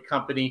Special Weight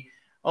Company.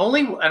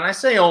 Only, and I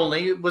say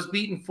only, was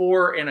beaten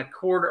 4 1/4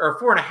 or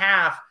 4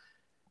 1/2.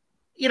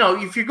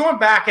 If you're going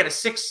back at a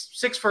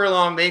six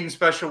furlong maiden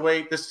special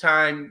weight this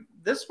time,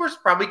 this horse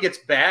probably gets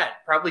bad,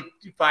 probably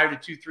 5 to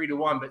 2, 3 to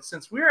 1. But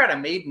since we're at a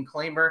maiden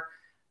claimer,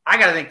 I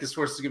got to think this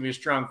horse is going to be a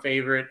strong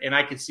favorite, and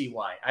I can see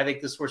why. I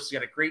think this horse has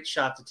got a great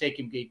shot to take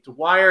him gate to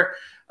wire.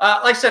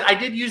 Like I said, I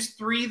did use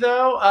 3,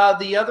 though.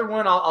 The other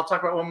one, I'll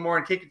talk about one more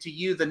and kick it to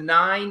you. The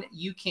 9,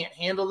 You Can't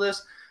Handle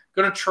This.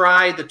 Going to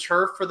try the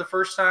turf for the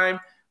first time.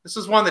 This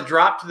is one that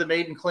dropped to the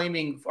maiden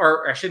claiming,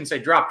 or I shouldn't say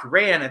dropped,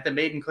 ran at the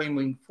maiden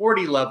claiming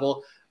 40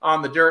 level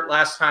on the dirt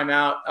last time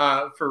out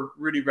for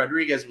Rudy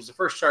Rodriguez. It was the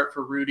first start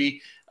for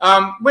Rudy.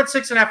 Went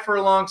 6.5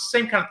 furlongs,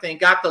 same kind of thing.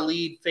 Got the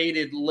lead,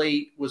 faded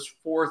late, was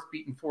 4th,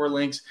 beaten 4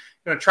 lengths.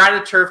 Going to try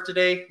the turf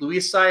today.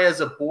 Luis Saez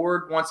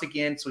aboard once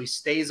again, so he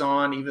stays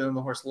on, even though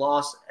the horse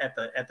lost at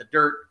the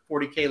dirt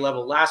 40K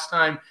level last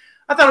time.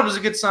 I thought it was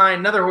a good sign.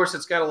 Another horse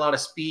that's got a lot of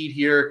speed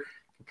here.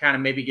 Kind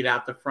of maybe get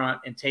out the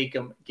front and take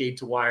them gate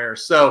to wire.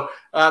 So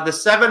the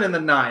 7 and the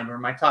 9 were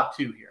my top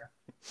 2 here.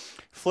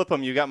 Flip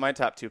them. You got my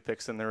top 2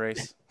 picks in the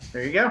race.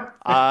 There you go.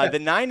 The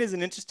 9 is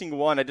an interesting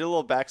one. I did a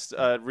little back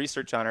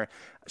research on her.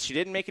 She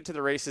didn't make it to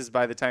the races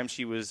by the time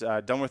she was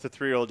done with the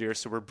 3-year-old year.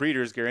 So her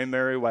breeders, Gary and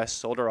Mary West,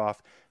 sold her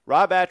off.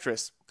 Rob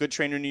Atras, good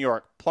trainer in New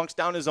York, plunks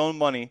down his own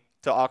money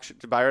to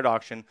buy her at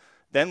auction.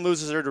 Then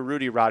loses her to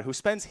Rudy Rod, who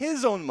spends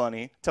his own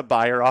money to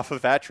buy her off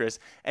of Atras.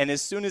 And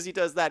as soon as he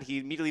does that, he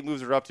immediately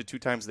moves her up to 2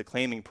 times the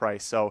claiming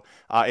price. So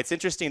it's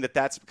interesting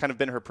that's kind of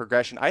been her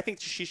progression. I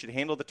think she should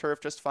handle the turf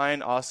just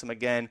fine. Awesome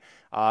again.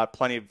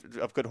 Plenty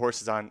of good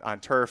horses on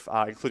turf,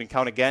 including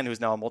Count Again,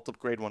 who's now a multiple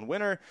grade 1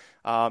 winner.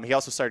 He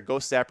also started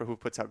Ghost Zapper, who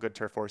puts out good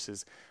turf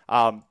horses.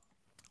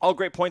 All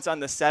great points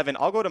on the 7.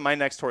 I'll go to my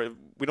next horse.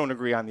 We don't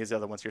agree on these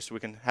other ones here, so we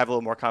can have a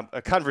little more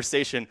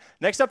conversation.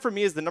 Next up for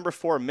me is the number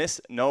 4,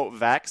 Miss No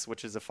Vax,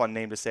 which is a fun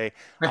name to say.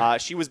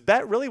 She was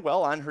bet really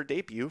well on her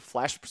debut,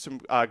 flashed some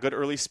good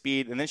early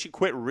speed, and then she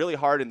quit really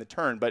hard in the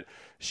turn. But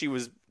she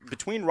was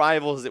between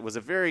rivals. It was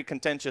a very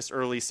contentious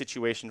early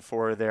situation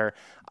for her there.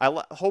 I'm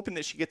hoping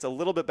that she gets a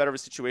little bit better of a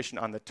situation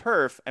on the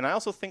turf, and I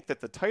also think that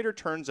the tighter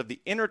turns of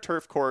the inner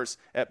turf course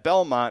at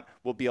Belmont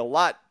will be a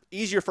lot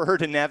easier for her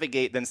to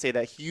navigate than, say,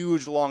 that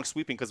huge long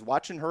sweeping, because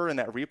watching her in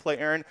that replay,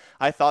 Aaron,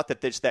 I thought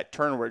that that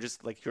turn where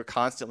just like you're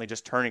constantly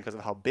just turning because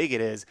of how big it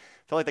is, I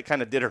felt like that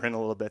kind of did her in a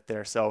little bit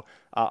there. So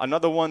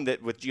another one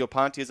that with Gio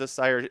Ponte as a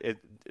sire,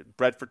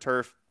 bred for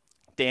turf.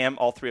 Damn,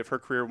 all 3 of her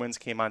career wins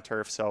came on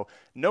turf, so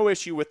no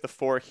issue with the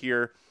 4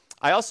 here.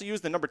 I also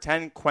used the number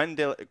 10, Queen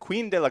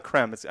de la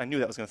Creme. I knew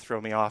that was going to throw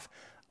me off.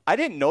 I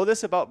didn't know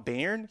this about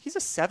Bayern. He's a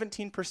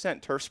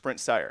 17% turf sprint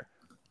sire.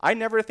 I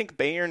never think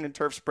Bayern in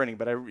turf sprinting,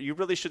 but you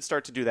really should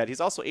start to do that.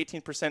 He's also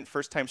 18%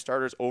 first-time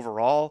starters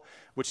overall,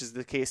 which is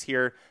the case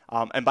here.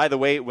 And by the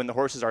way, when the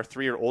horses are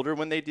 3 or older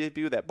when they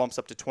debut, that bumps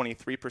up to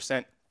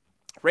 23%.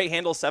 Ray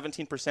Handel,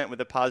 17%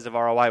 with a positive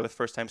ROI with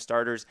first-time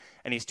starters,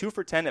 and he's 2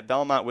 for 10 at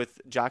Belmont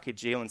with jockey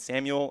Jalen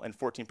Samuel and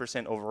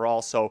 14%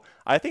 overall. So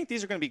I think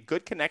these are going to be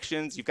good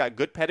connections. You've got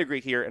good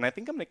pedigree here, and I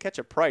think I'm going to catch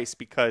a price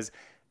because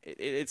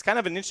it's kind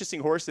of an interesting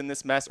horse in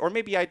this mess, or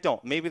maybe I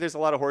don't. Maybe there's a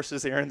lot of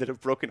horses, Aaron, that have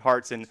broken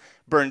hearts and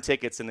burned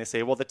tickets, and they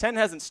say, well, the 10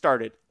 hasn't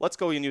started. Let's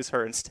go and use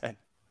her instead.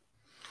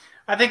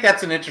 I think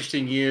that's an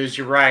interesting use.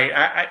 You're right.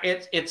 I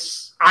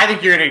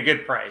think you're at a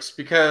good price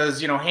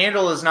because,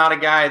 Handel is not a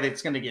guy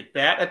that's going to get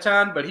bet a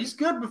ton, but he's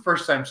good with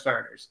first-time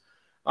starters.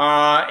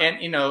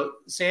 And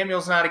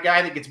Samuel's not a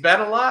guy that gets bet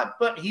a lot,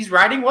 but he's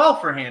riding well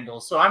for Handel.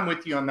 So I'm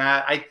with you on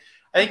that. I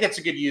think that's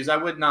a good use. I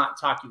would not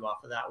talk you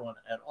off of that one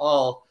at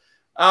all.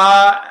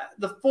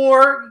 The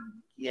 4,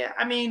 yeah,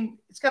 I mean,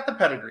 it's got the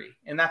pedigree,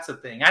 and that's the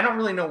thing. I don't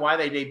really know why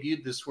they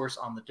debuted this horse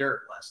on the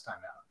dirt last time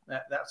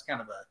out. That's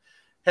kind of a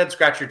head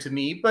scratcher to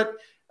me. But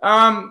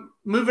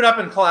moving up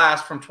in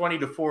class from 20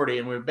 to 40,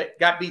 and we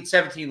got beat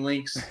 17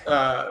 lengths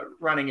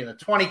running in the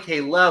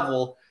 20K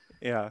level.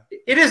 Yeah,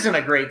 it isn't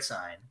a great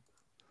sign,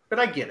 but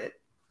I get it.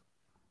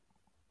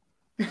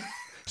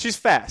 She's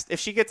fast. If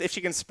she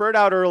can spurt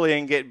out early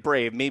and get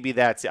brave, maybe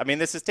that's it. I mean,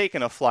 this is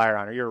taking a flyer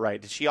on her. You're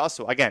right. She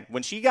also, again,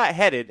 when she got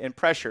headed and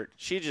pressured,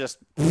 she just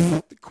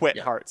quit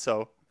hard.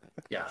 So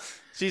yeah,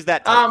 she's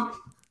that type.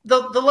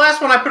 The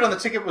last one I put on the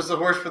ticket was the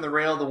horse from the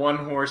rail, the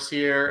 1 horse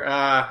here.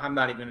 I'm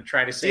not even going to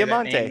try to say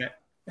Diamante. that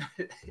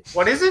name.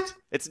 What is it?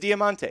 It's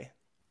Diamante.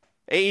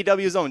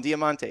 AEW's own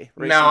Diamante.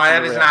 No,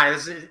 that is not.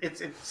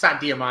 It's not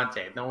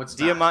Diamante. No, it's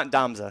Diamant not.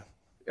 Damza.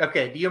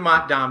 Okay,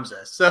 Diamant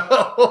Damza.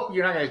 So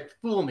you're not going to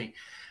fool me.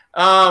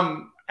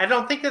 I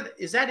don't think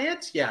is that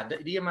it? Yeah,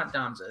 Diamant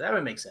Damza. That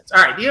would make sense.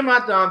 All right,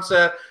 Diamant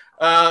Damza,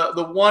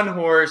 the one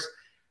horse.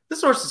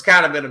 This horse has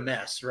kind of been a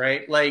mess,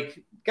 right?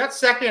 Like, got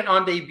second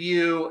on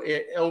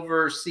debut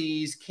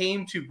overseas,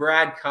 came to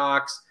Brad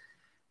Cox,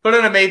 put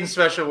in a maiden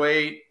special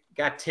weight,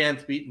 got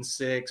 10th, beaten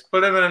 6.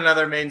 Put him in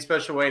another maiden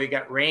special weight, it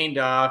got rained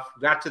off,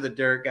 got to the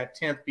dirt, got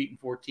 10th, beaten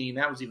 14.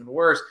 That was even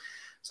worse.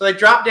 So they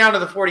dropped down to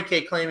the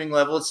 40K claiming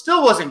level. It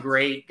still wasn't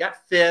great.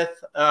 Got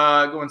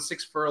 5th, going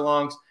 6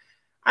 furlongs.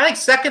 I think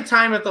second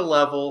time at the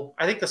level.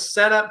 I think the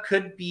setup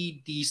could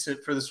be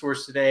decent for this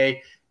horse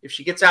today. If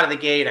she gets out of the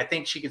gate, I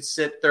think she could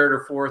sit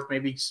 3rd or 4th,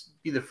 maybe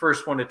be the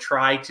first one to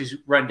try to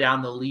run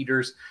down the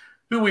leaders,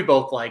 who we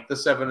both like. The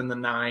 7 and the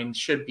 9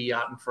 should be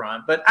out in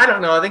front. But I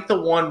don't know. I think the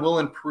 1 will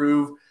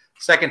improve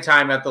second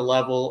time at the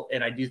level,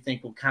 and I do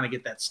think we'll kind of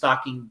get that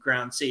stocking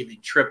ground saving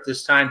trip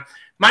this time.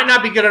 Might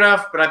not be good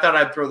enough, but I thought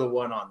I'd throw the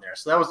 1 on there.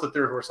 So that was the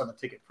 3rd horse on the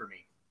ticket for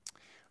me.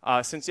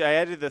 Since I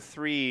added the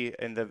 3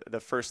 in the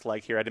first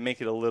leg here, I had to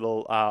make it a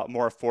little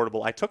more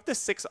affordable. I took the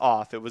 6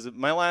 off. It was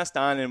my last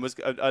on, and was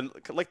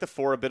like the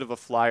 4, a bit of a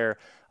flyer.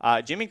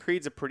 Jimmy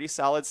Creed's a pretty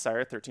solid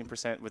sire,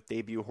 13% with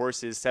debut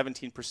horses,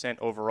 17%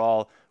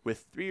 overall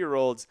with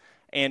 3-year-olds,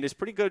 and is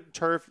pretty good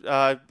turf.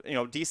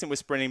 Decent with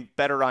sprinting,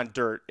 better on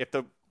dirt. If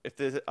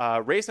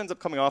the race ends up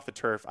coming off the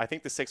turf, I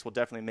think the 6 will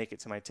definitely make it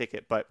to my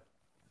ticket, but.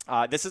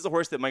 This is a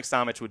horse that Mike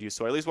Somich would use,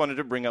 so I at least wanted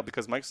to bring up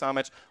because Mike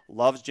Somich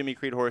loves Jimmy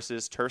Creed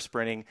horses, turf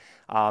sprinting,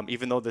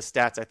 even though the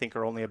stats I think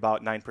are only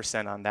about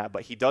 9% on that.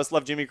 But he does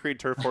love Jimmy Creed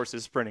turf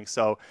horses sprinting,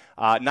 so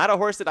not a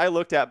horse that I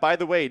looked at. By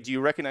the way, do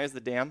you recognize the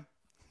dam?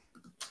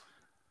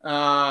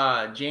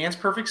 Jan's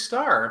Perfect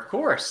Star, of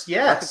course.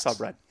 Yes. Arkansas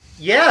bred.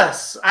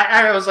 Yes.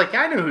 I was like,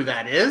 I know who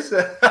that is.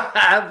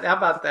 How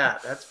about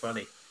that? That's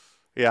funny.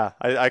 Yeah,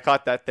 I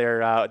caught that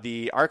there.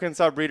 The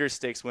Arkansas Breeders'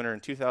 Stakes winner in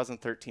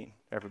 2013,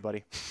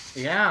 everybody.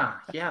 Yeah,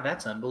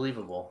 that's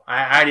unbelievable.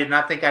 I did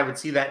not think I would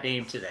see that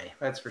name today.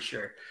 That's for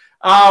sure.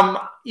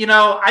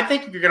 I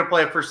think if you're going to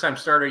play a first-time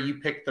starter, you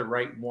pick the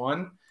right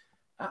one.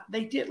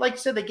 They did, like you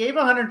said, they gave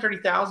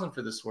 $130,000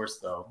 for this horse,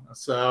 though.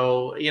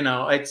 So,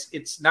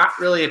 it's not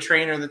really a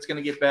trainer that's going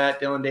to get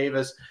bet. Dylan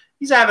Davis,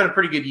 he's having a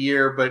pretty good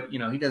year, but,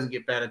 he doesn't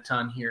get bet a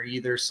ton here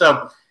either.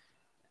 So,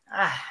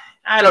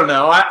 I don't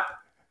know.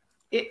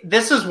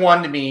 This is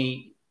one to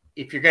me.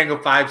 If you're going to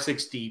go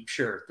 5-6 deep,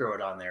 sure, throw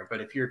it on there.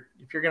 But if you're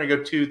going to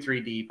go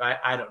 2-3 deep,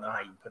 I don't know how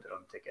you put it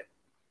on the ticket.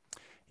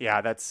 Yeah,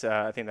 that's.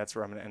 I think that's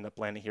where I'm going to end up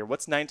landing here.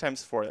 What's 9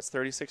 times 4? That's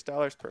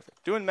 $36.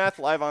 Perfect. Doing math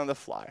live on the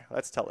fly.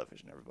 That's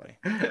television, everybody.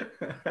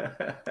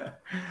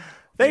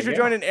 Thanks for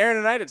joining Aaron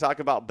and I to talk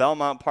about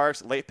Belmont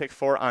Park's late pick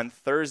 4 on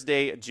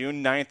Thursday,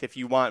 June 9th. If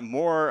you want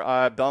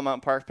more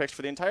Belmont Park picks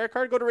for the entire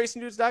card, go to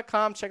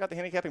racingdudes.com. Check out the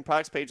handicapping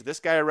products page.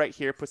 This guy right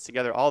here puts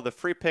together all the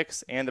free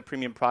picks and the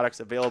premium products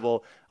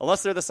available,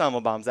 unless they're the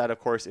Samo Bombs. That, of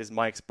course, is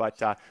Mike's.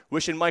 But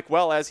wishing Mike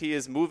well as he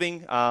is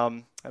moving.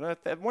 I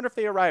wonder if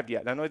they arrived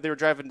yet. I know they were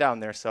driving down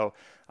there, so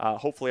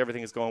hopefully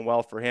everything is going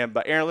well for him.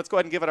 But, Aaron, let's go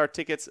ahead and give it our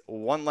tickets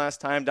one last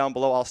time. Down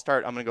below, I'll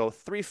start. I'm going to go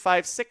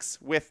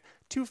 3-5-6 with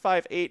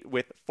 2-5-8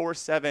 with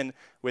 4-7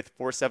 with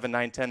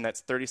 4-7-9-10.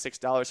 That's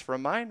 $36 for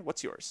mine.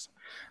 What's yours?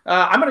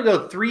 I'm going to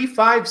go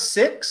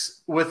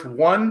 3-5-6 with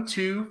 1,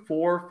 2,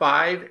 4,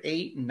 5,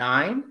 8,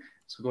 9.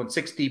 So going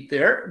 6 deep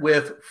there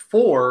with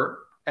 4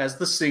 as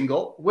the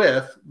single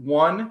with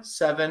 1,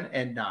 7,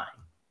 and 9.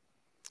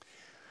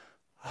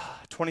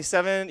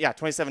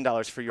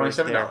 $27 for yours.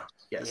 $27. There.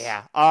 Yes.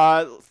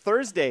 Yeah.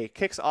 Thursday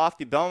kicks off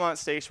the Belmont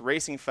Stakes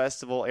Racing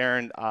Festival.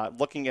 Aaron,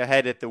 looking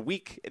ahead at the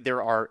week,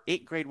 there are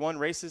 8 Grade 1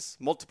 races,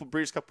 multiple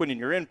Breeders' Cup winning.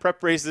 You're in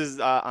prep races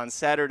on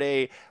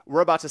Saturday.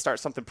 We're about to start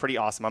something pretty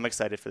awesome. I'm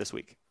excited for this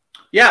week.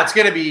 Yeah, it's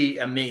going to be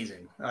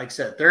amazing. Like I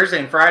said, Thursday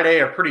and Friday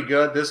are pretty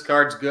good. This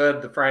card's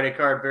good. The Friday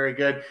card, very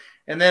good.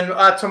 And then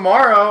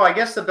tomorrow, I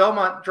guess the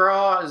Belmont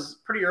draw is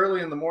pretty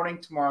early in the morning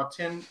tomorrow.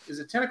 Is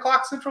it 10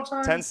 o'clock Central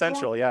Time? 10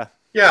 Central, yeah.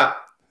 Yeah.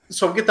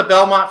 So we'll get the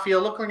Belmont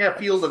field, looking at a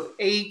field of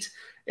 8,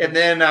 and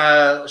then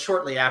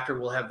shortly after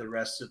we'll have the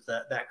rest of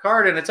that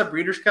card, and it's a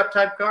Breeders' Cup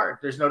type card.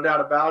 There's no doubt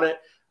about it.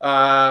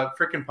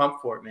 Freaking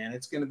pumped for it, man.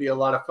 It's going to be a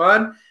lot of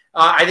fun.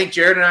 I think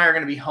Jared and I are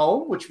going to be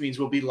home, which means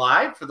we'll be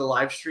live for the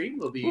live stream.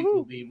 We'll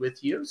be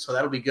with you, so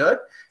that'll be good.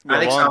 I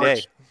think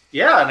Samich,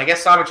 yeah, and I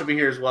guess Samich will be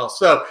here as well.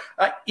 So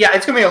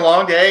it's going to be a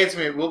long day.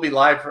 We'll be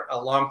live for a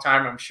long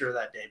time, I'm sure,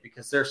 that day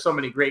because there's so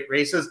many great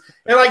races.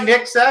 And like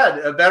Nick said,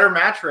 a better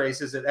match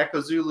race. Is it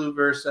Echo Zulu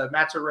versus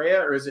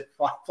Matarea, or is it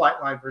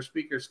Flightline versus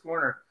Speaker's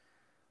Corner?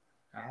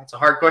 That's a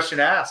hard question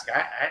to ask.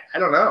 I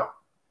don't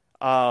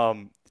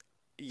know.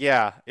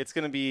 Yeah, it's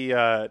going to be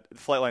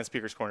Flightline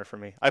Speaker's Corner for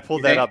me. I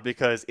pulled that up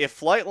because if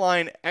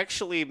Flightline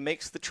actually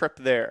makes the trip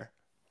there,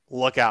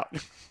 look out.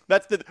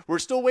 We're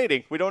still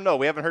waiting. We don't know.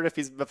 We haven't heard if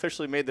he's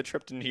officially made the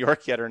trip to New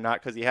York yet or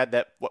not because he had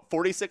that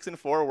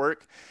 46-4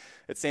 work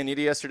at San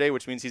Diego yesterday,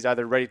 which means he's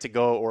either ready to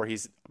go or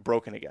he's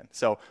broken again.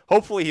 So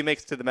hopefully he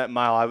makes it to the Met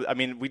Mile. I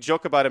mean, we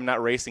joke about him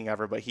not racing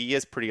ever, but he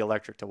is pretty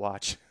electric to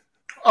watch.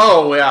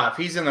 Oh, yeah. If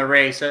he's in the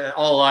race,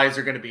 all eyes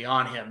are going to be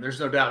on him. There's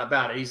no doubt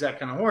about it. He's that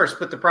kind of horse.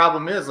 But the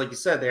problem is, like you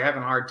said, they're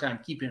having a hard time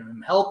keeping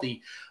him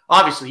healthy.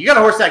 Obviously, you got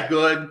a horse that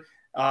good,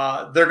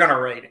 they're going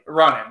to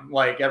run him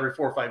like every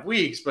 4 or 5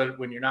 weeks. But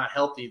when you're not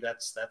healthy,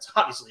 that's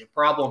obviously a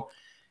problem.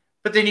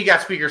 But then you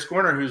got Speaker's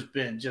Corner, who's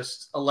been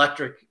just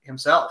electric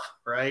himself,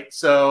 right?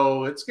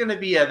 So it's going to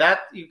be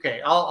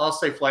okay, I'll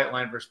say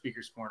Flightline versus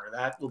Speaker's Corner.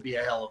 That will be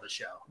a hell of a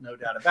show, no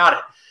doubt about it.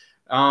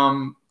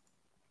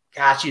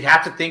 Gosh, you'd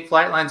have to think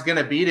Flightline's going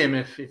to beat him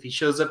if he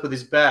shows up with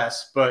his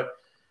best. But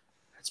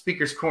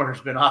Speaker's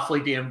Corner's been awfully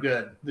damn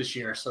good this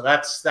year, so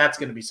that's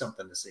going to be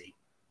something to see.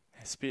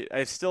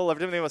 I still love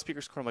everything about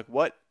Speaker's Corner. I'm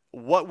like,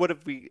 what would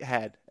have we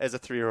had as a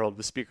 3-year-old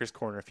with Speaker's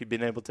Corner if he'd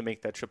been able to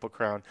make that Triple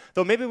Crown?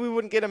 Though maybe we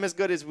wouldn't get him as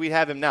good as we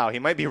have him now. He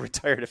might be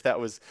retired if that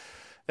was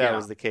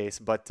the case.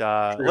 But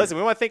listen,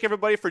 we want to thank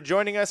everybody for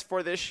joining us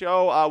for this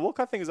show. We'll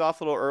cut things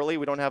off a little early.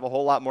 We don't have a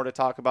whole lot more to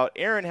talk about.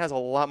 Aaron has a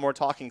lot more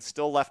talking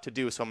still left to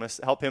do, so I'm going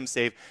to help him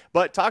save.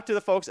 But talk to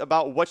the folks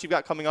about what you've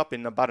got coming up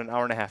in about an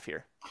hour and a half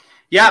here.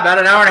 Yeah, about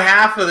an hour and a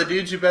half of the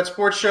Dudes Who Bet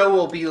Sports show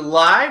will be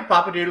live.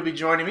 Papa Dude will be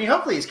joining me.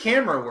 Hopefully his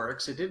camera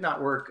works. It did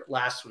not work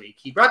last week.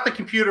 He brought the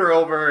computer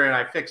over, and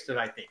I fixed it,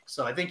 I think.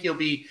 So I think he'll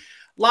be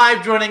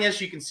live joining us.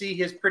 You can see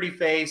his pretty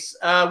face.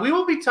 We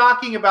will be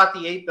talking about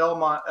the 8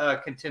 Belmont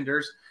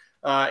contenders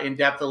in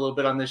depth a little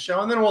bit on this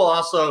show. And then we'll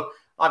also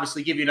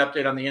obviously give you an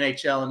update on the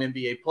NHL and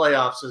NBA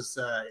playoffs as,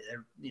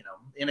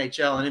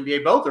 NHL and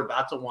NBA both are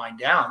about to wind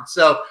down.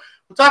 So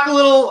we'll talk a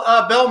little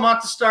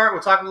Belmont to start.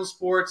 We'll talk a little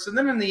sports. And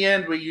then in the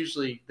end, you just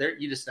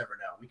never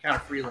know. We kind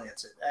of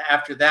freelance it.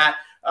 After that,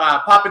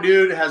 Papa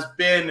Dude has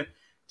been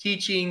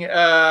teaching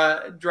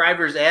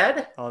driver's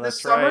ed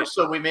this summer. Right.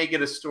 So we may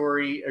get a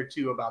story or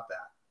two about that.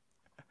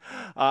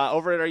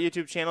 Over at our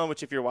YouTube channel,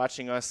 which if you're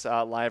watching us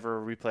live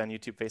or replay on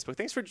YouTube, Facebook,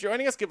 thanks for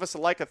joining us. Give us a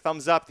like, a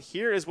thumbs up.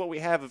 Here is what we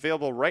have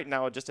available right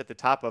now just at the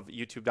top of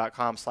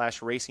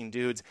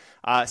youtube.com/racingdudes.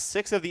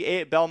 6 of the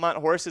 8 Belmont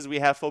horses. We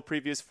have full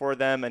previews for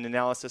them and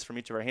analysis from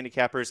each of our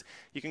handicappers.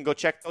 You can go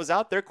check those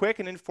out. They're quick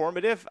and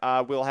informative.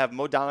 We'll have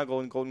Mo Donegal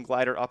and Golden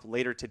Glider up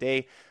later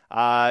today.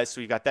 So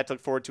you got that to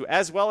look forward to,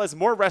 as well as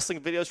more wrestling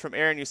videos from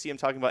Aaron. You see him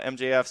talking about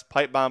MJF's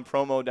pipe bomb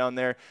promo down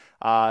there.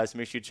 So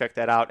make sure you check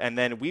that out. And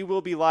then we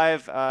will be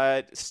live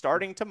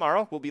starting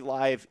tomorrow. We'll be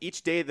live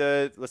each day,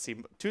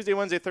 Tuesday,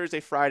 Wednesday,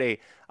 Thursday, Friday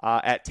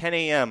at 10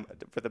 a.m.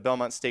 for the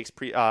Belmont Stakes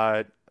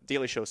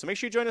daily show. So make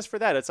sure you join us for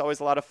that. It's always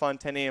a lot of fun.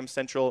 10 a.m.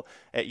 Central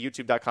at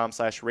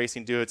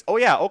youtube.com/racingdudes. Oh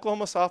yeah,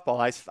 Oklahoma softball.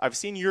 I've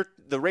seen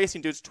the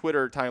Racing Dudes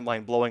Twitter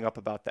timeline blowing up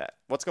about that.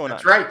 What's going on?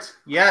 That's right.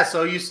 Yeah,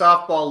 so OU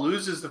softball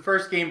loses the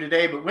first game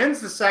today, but wins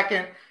the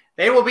second.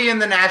 They will be in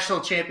the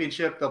national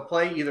championship. They'll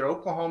play either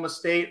Oklahoma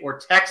State or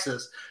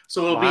Texas.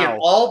 So it'll be an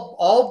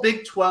all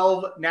Big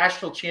 12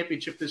 national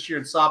championship this year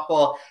in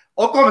softball.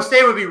 Oklahoma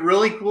State would be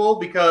really cool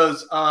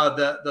because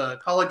the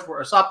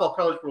softball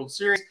college World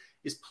Series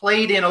is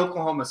played in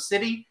Oklahoma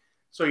City.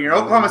 So you're in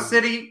Oklahoma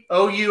City,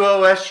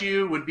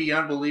 OSU would be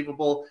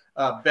unbelievable.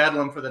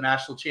 Bedlam for the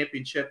national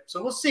championship.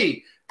 So we'll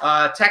see.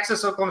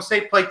 Texas, Oklahoma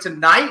State play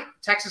tonight.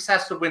 Texas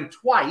has to win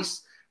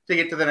twice to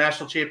get to the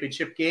national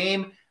championship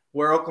game,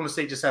 where Oklahoma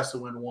State just has to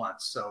win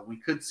once. So we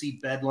could see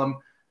Bedlam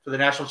for the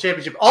national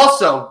championship.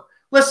 Also,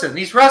 listen,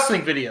 these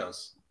wrestling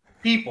videos,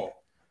 people,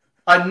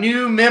 a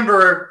new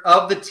member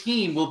of the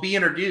team will be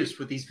introduced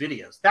with these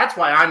videos. That's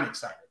why I'm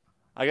excited.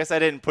 I guess I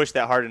didn't push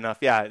that hard enough.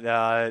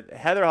 Yeah,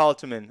 Heather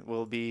Halterman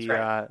will be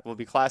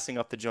classing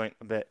up the joint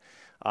a bit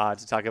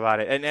to talk about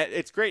it. And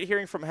it's great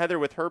hearing from Heather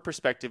with her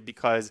perspective,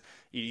 because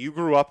you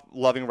grew up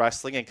loving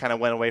wrestling and kind of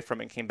went away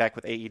from it and came back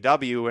with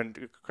AEW.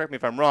 And correct me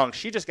if I'm wrong,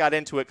 she just got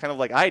into it kind of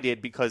like I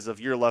did because of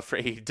your love for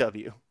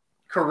AEW.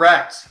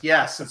 Correct.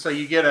 Yes. And so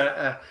you get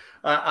a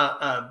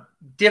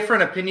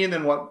different opinion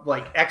than what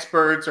like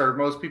experts or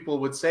most people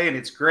would say. And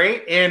it's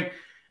great. And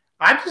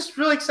I'm just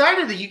really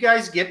excited that you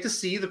guys get to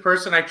see the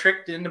person I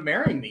tricked into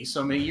marrying me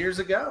so many years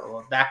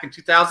ago, back in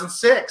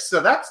 2006. So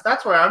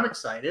that's why I'm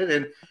excited.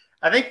 And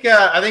I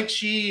think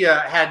she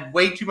had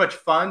way too much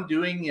fun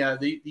doing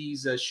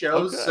these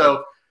shows. Okay.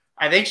 So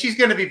I think she's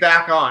going to be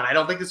back on. I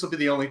don't think this will be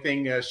the only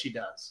thing she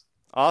does.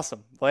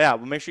 Awesome. Well,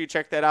 yeah, make sure you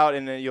check that out,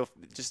 and you'll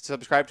just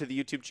subscribe to the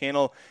YouTube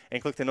channel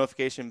and click the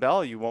notification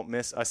bell. You won't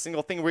miss a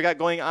single thing we got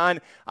going on.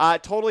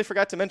 Totally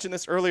forgot to mention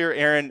this earlier,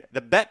 Aaron,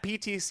 the Bet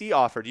PTC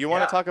offer. Do you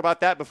want to talk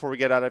about that before we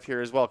get out of here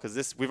as well?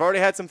 Because we've already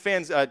had some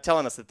fans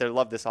telling us that they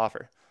love this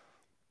offer.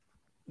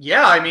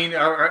 Yeah, I mean,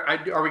 are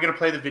we going to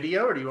play the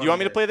video, or do you want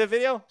me to play the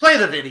video? Play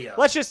the video.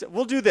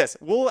 We'll do this.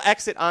 We'll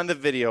exit on the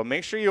video.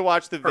 Make sure you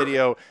watch the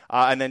video,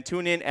 and then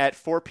tune in at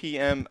 4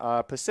 p.m.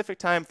 Pacific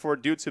time for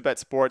Dudes Who Bet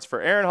Sports. For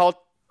Aaron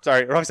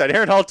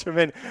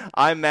Halterman,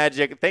 I'm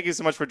Magic. Thank you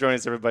so much for joining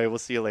us, everybody. We'll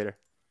see you later.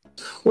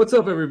 What's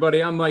up,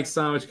 everybody? I'm Mike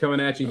Somich coming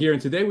at you here,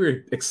 and today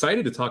we're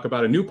excited to talk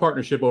about a new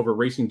partnership over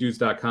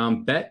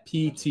racingdudes.com,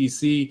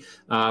 BetPTC.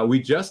 We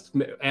just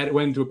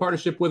went into a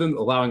partnership with them,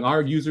 allowing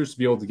our users to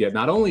be able to get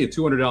not only a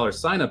 $200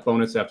 sign-up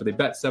bonus after they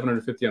bet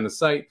 $750 on the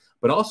site,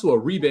 but also a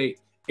rebate.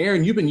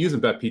 Aaron, you've been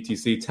using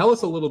BetPTC. Tell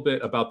us a little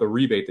bit about the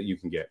rebate that you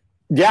can get.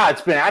 Yeah,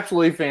 it's been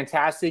absolutely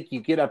fantastic.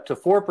 You get up to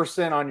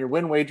 4% on your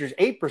win wagers,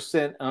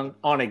 8%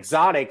 on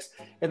exotics.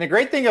 And the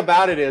great thing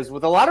about it is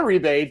with a lot of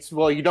rebates,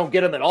 well, you don't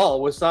get them at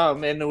all with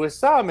some. And with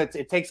some,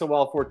 it takes a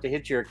while for it to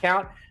hit your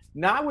account.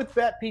 Not with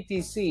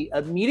BetPTC.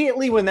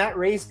 Immediately when that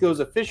race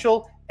goes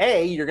official,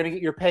 A, you're going to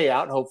get your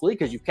payout, hopefully,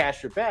 because you've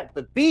cashed your bet.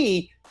 But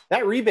B,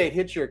 that rebate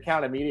hits your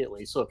account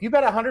immediately. So if you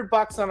bet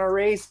 $100 on a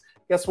race,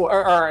 guess what?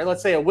 Or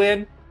let's say a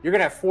win, you're going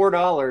to have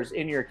 $4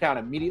 in your account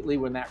immediately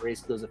when that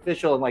race goes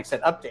official. And like I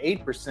said, up to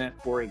 8%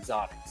 for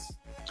exotics.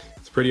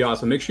 It's pretty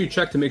awesome. Make sure you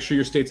check to make sure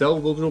your state's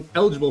eligible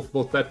for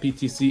both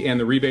BetPTC and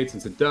the rebate,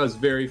 since it does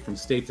vary from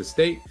state to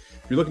state.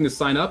 If you're looking to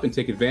sign up and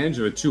take advantage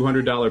of a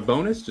 $200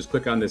 bonus, just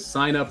click on this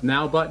sign up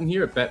now button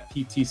here at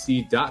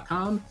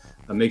betptc.com.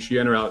 Make sure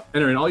you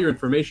enter in all your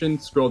information,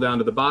 scroll down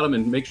to the bottom,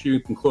 and make sure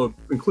you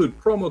include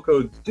promo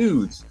code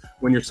DUDES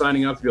when you're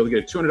signing up to be able to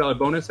get a $200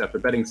 bonus after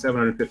betting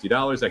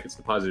 $750. That gets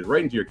deposited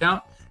right into your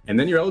account, and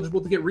then you're eligible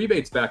to get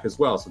rebates back as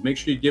well. So make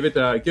sure you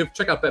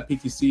check out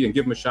BetPTC and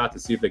give them a shot to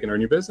see if they can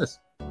earn your business.